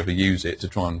only time we ever use it to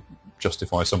try and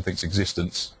justify something's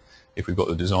existence if we've got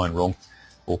the design wrong,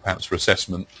 or perhaps for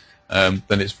assessment, then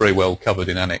it's very well covered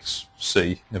in Annex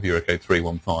C of Eurocode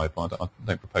 315. I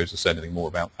don't propose to say anything more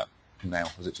about that now,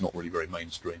 as it's not really very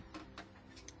mainstream.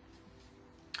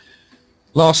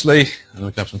 Lastly, and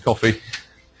we can have some coffee,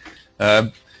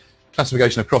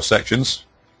 classification of cross-sections.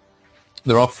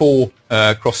 There are 4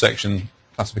 cross-section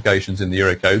classifications in the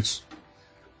Eurocodes.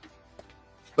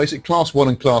 Basically, Class 1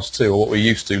 and Class 2 are what we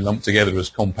used to lump together as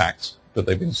compact, but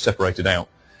they've been separated out.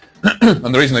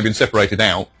 And the reason they've been separated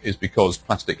out is because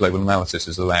plastic global analysis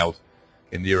is allowed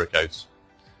in the Eurocodes.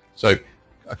 So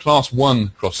a Class 1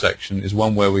 cross-section is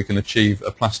one where we can achieve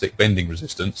a plastic bending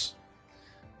resistance,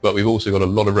 but we've also got a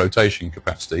lot of rotation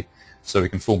capacity, so we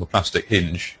can form a plastic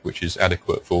hinge, which is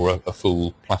adequate for a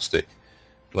full plastic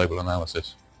global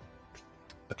analysis.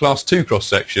 A Class 2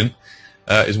 cross-section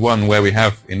is one where we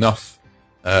have enough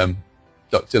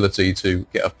ductility to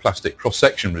get a plastic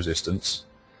cross-section resistance,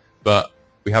 but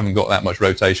we haven't got that much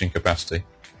rotation capacity.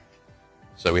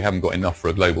 So we haven't got enough for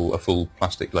a full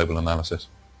plastic global analysis.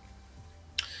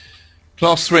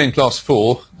 Class 3 and Class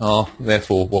 4 are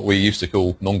therefore what we used to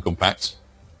call non-compact.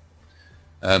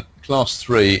 Class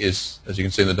 3 is, as you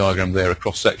can see in the diagram there, a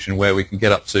cross-section where we can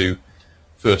get up to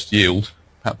first yield,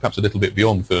 perhaps a little bit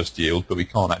beyond first yield, but we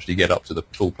can't actually get up to the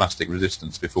full plastic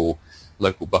resistance before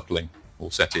local buckling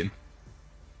will set in.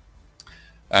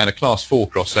 And a Class 4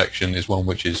 cross-section is one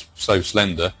which is so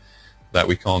slender that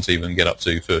we can't even get up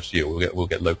to first yield. We'll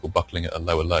get local buckling at a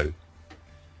lower load.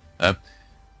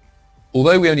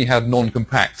 Although we only had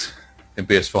non-compact in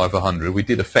BS500, we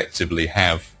did effectively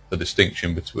have the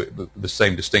distinction between the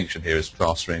same distinction here as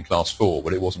Class 3 and Class 4,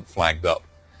 but it wasn't flagged up.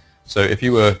 So if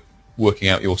you were working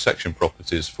out your section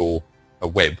properties for a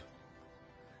web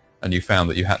and you found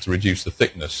that you had to reduce the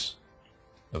thickness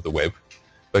of the web,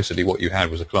 basically what you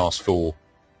had was a Class 4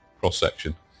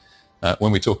 cross-section.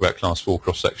 When we talk about Class 4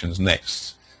 cross-sections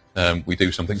next, we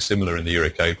do something similar in the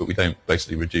Eurocode, but we don't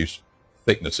basically reduce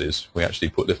thicknesses. We actually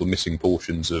put little missing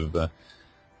portions of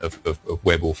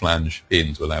web or flange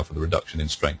in to allow for the reduction in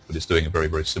strength, but it's doing a very,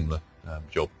 very similar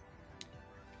job.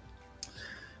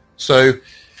 So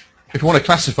if we want to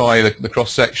classify the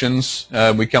cross-sections,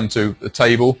 we come to a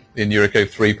table in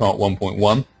Eurocode 3 Part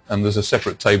 1.1, and there's a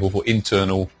separate table for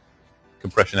internal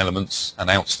compression elements and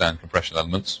outstand compression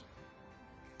elements.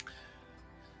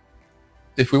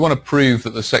 If we want to prove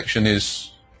that the section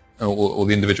is, or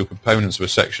the individual components of a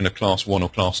section are Class 1 or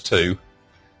Class 2,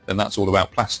 then that's all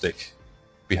about plastic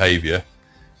behaviour.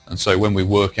 And so when we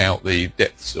work out the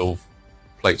depths of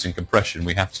plates in compression,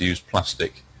 we have to use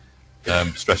plastic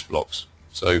stress blocks.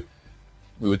 So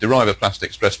we would derive a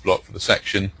plastic stress block for the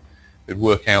section. We'd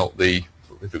work out if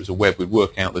it was a web, we'd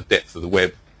work out the depth of the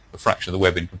web, the fraction of the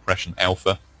web in compression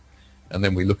alpha, and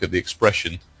then we look at the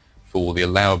expression for the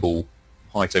allowable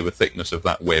height over thickness of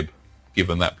that web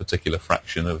given that particular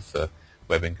fraction of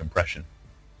web in compression.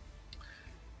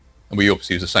 And we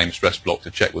obviously use the same stress block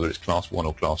to check whether it's Class 1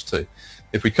 or Class 2.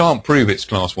 If we can't prove it's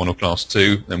Class 1 or Class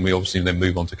 2, then we obviously then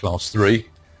move on to Class 3.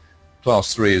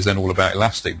 Class 3 is then all about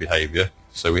elastic behaviour,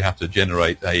 so we have to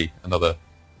generate another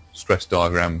stress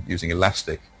diagram using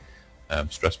elastic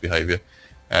stress behaviour.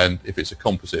 And if it's a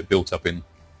composite built up in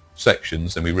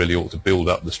sections, then we really ought to build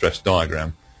up the stress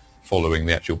diagram following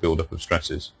the actual build-up of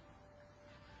stresses.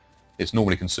 It's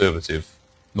normally conservative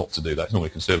not to do that. It's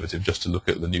normally conservative just to look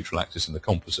at the neutral axis in the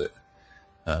composite,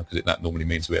 because that normally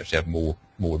means we actually have more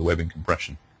of the web in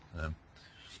compression.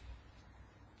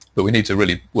 But we need to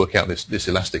really work out this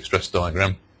elastic stress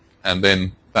diagram, and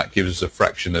then that gives us a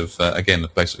fraction of, again,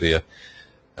 basically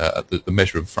the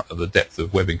measure of the depth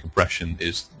of web in compression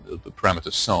is the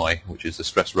parameter psi, which is the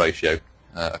stress ratio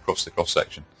across the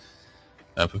cross-section.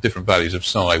 For different values of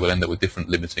psi, we'll end up with different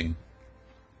limiting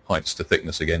heights to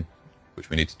thickness again, which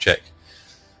we need to check.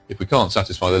 If we can't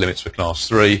satisfy the limits for Class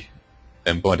 3,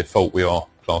 then by default we are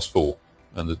Class 4,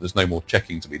 and there's no more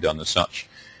checking to be done as such.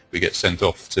 We get sent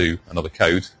off to another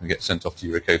code, we get sent off to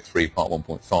Eurocode 3 Part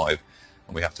 1.5,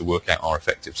 and we have to work out our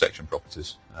effective section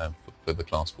properties for the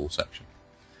Class 4 section.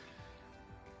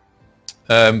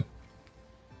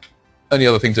 Only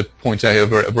other thing to point out here,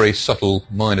 a very subtle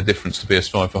minor difference to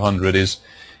BS500 is,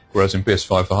 whereas in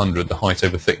BS500 the height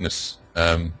over thickness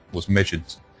was measured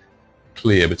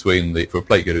clear between for a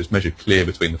plate girder, it was measured clear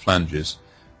between the flanges.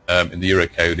 In the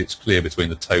Eurocode it's clear between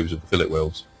the toes of the fillet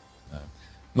welds.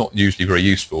 Not usually very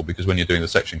useful, because when you're doing the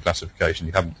section classification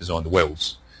you haven't designed the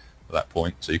welds at that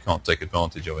point, so you can't take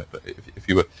advantage of it. But if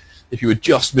you were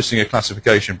just missing a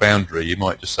classification boundary, you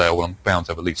might just say, oh, well, I'm bound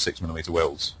to have at least 6mm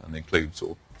welds, and include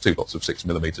sort of 2 lots of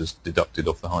 6mm deducted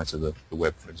off the height of the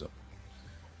web, for example.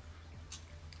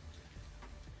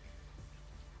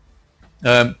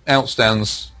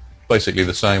 Outstands basically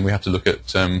the same. We have to look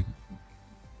at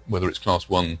whether it's Class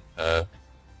 1,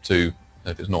 2.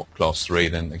 If it's not Class 3,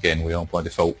 then again we are by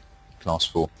default Class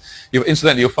 4.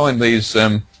 Incidentally, you'll find these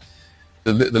the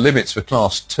limits for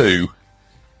Class 2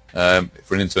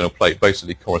 for an internal plate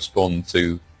basically correspond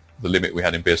to the limit we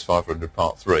had in BS500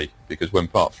 Part 3, because when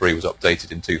Part 3 was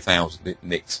updated in 2000, it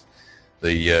nicked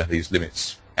these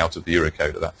limits out of the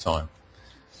Eurocode at that time,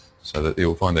 so that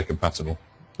you'll find they're compatible.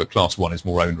 But Class 1 is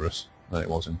more onerous than it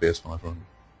was in BS500.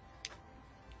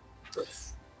 The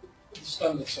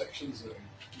standard sections that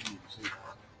you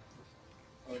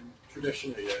use,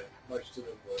 traditionally most of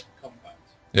them were compact.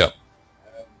 Yeah.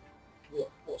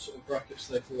 What sort of brackets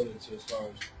do they fall into as far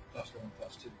as Class 1 and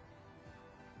Class 2?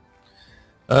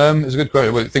 It's a good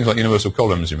question. Well, things like universal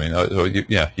columns, you mean?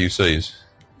 Yeah, UCs.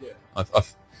 Yeah.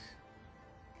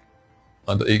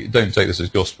 I don't take this as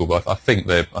gospel, but I think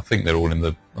they're all in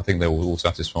the. I think they will all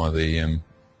satisfy the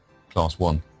Class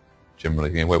 1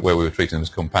 generally. You know, where we were treating them as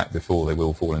compact before, they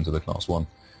will fall into the class 1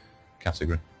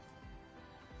 category.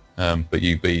 But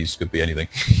UBs could be anything.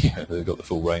 You know, they've got the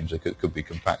full range. They could be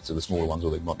compact to the smaller ones,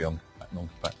 or they might be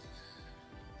non-compact.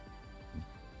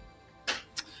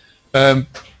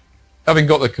 Having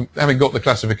got the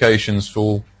classifications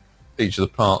for each of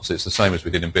the parts, it's the same as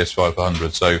we did in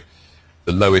BS500. So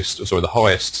the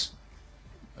highest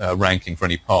ranking for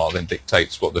any part then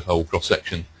dictates what the whole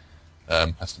cross-section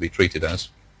has to be treated as.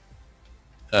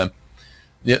 The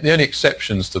only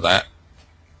exceptions to that,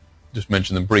 just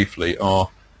mention them briefly, are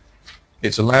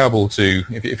it's allowable to,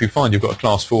 if you find you've got a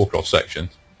class 4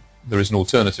 cross-section, there is an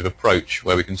alternative approach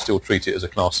where we can still treat it as a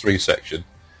class 3 section,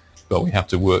 but we have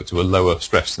to work to a lower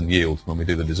stress than yield when we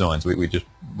do the designs. We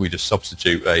just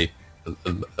substitute a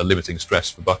limiting stress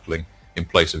for buckling in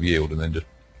place of yield, and then just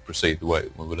proceed the way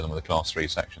we would have done with a class 3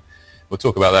 section. We'll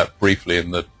talk about that briefly in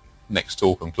the next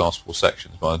talk on class 4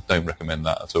 sections, but I don't recommend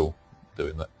that at all,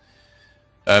 doing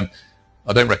that.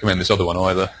 I don't recommend this other one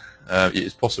either.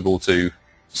 It's possible to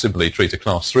simply treat a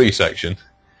class 3 section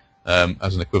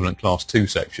as an equivalent class 2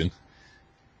 section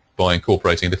by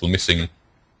incorporating a little missing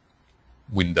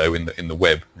window in the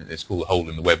web. It's called the hole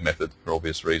in the web method for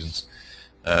obvious reasons.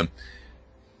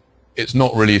 It's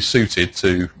not really suited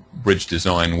to bridge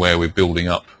design where we're building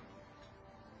up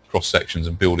cross sections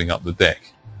and building up the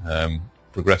deck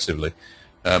progressively,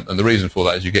 and the reason for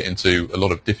that is you get into a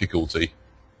lot of difficulty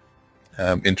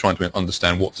in trying to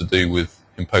understand what to do with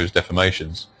imposed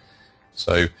deformations.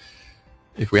 So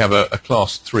if we have a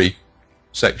class 3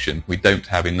 section, we don't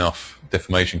have enough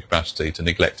deformation capacity to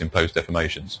neglect imposed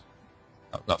deformations.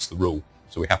 That's the rule,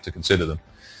 so we have to consider them.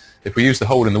 If we use the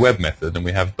hole in the web method and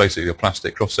we have basically a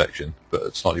plastic cross-section but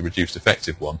a slightly reduced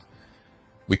effective one,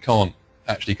 we can't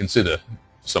actually consider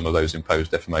some of those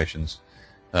imposed deformations.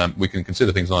 We can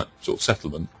consider things like sort of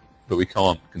settlement, but we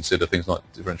can't consider things like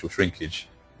differential shrinkage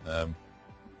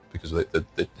because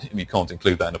you can't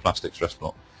include that in a plastic stress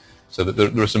plot. So that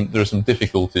there are some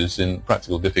difficulties,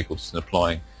 practical difficulties in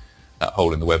applying that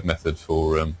hole in the web method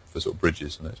for sort of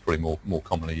bridges, and it's probably more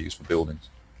commonly used for buildings.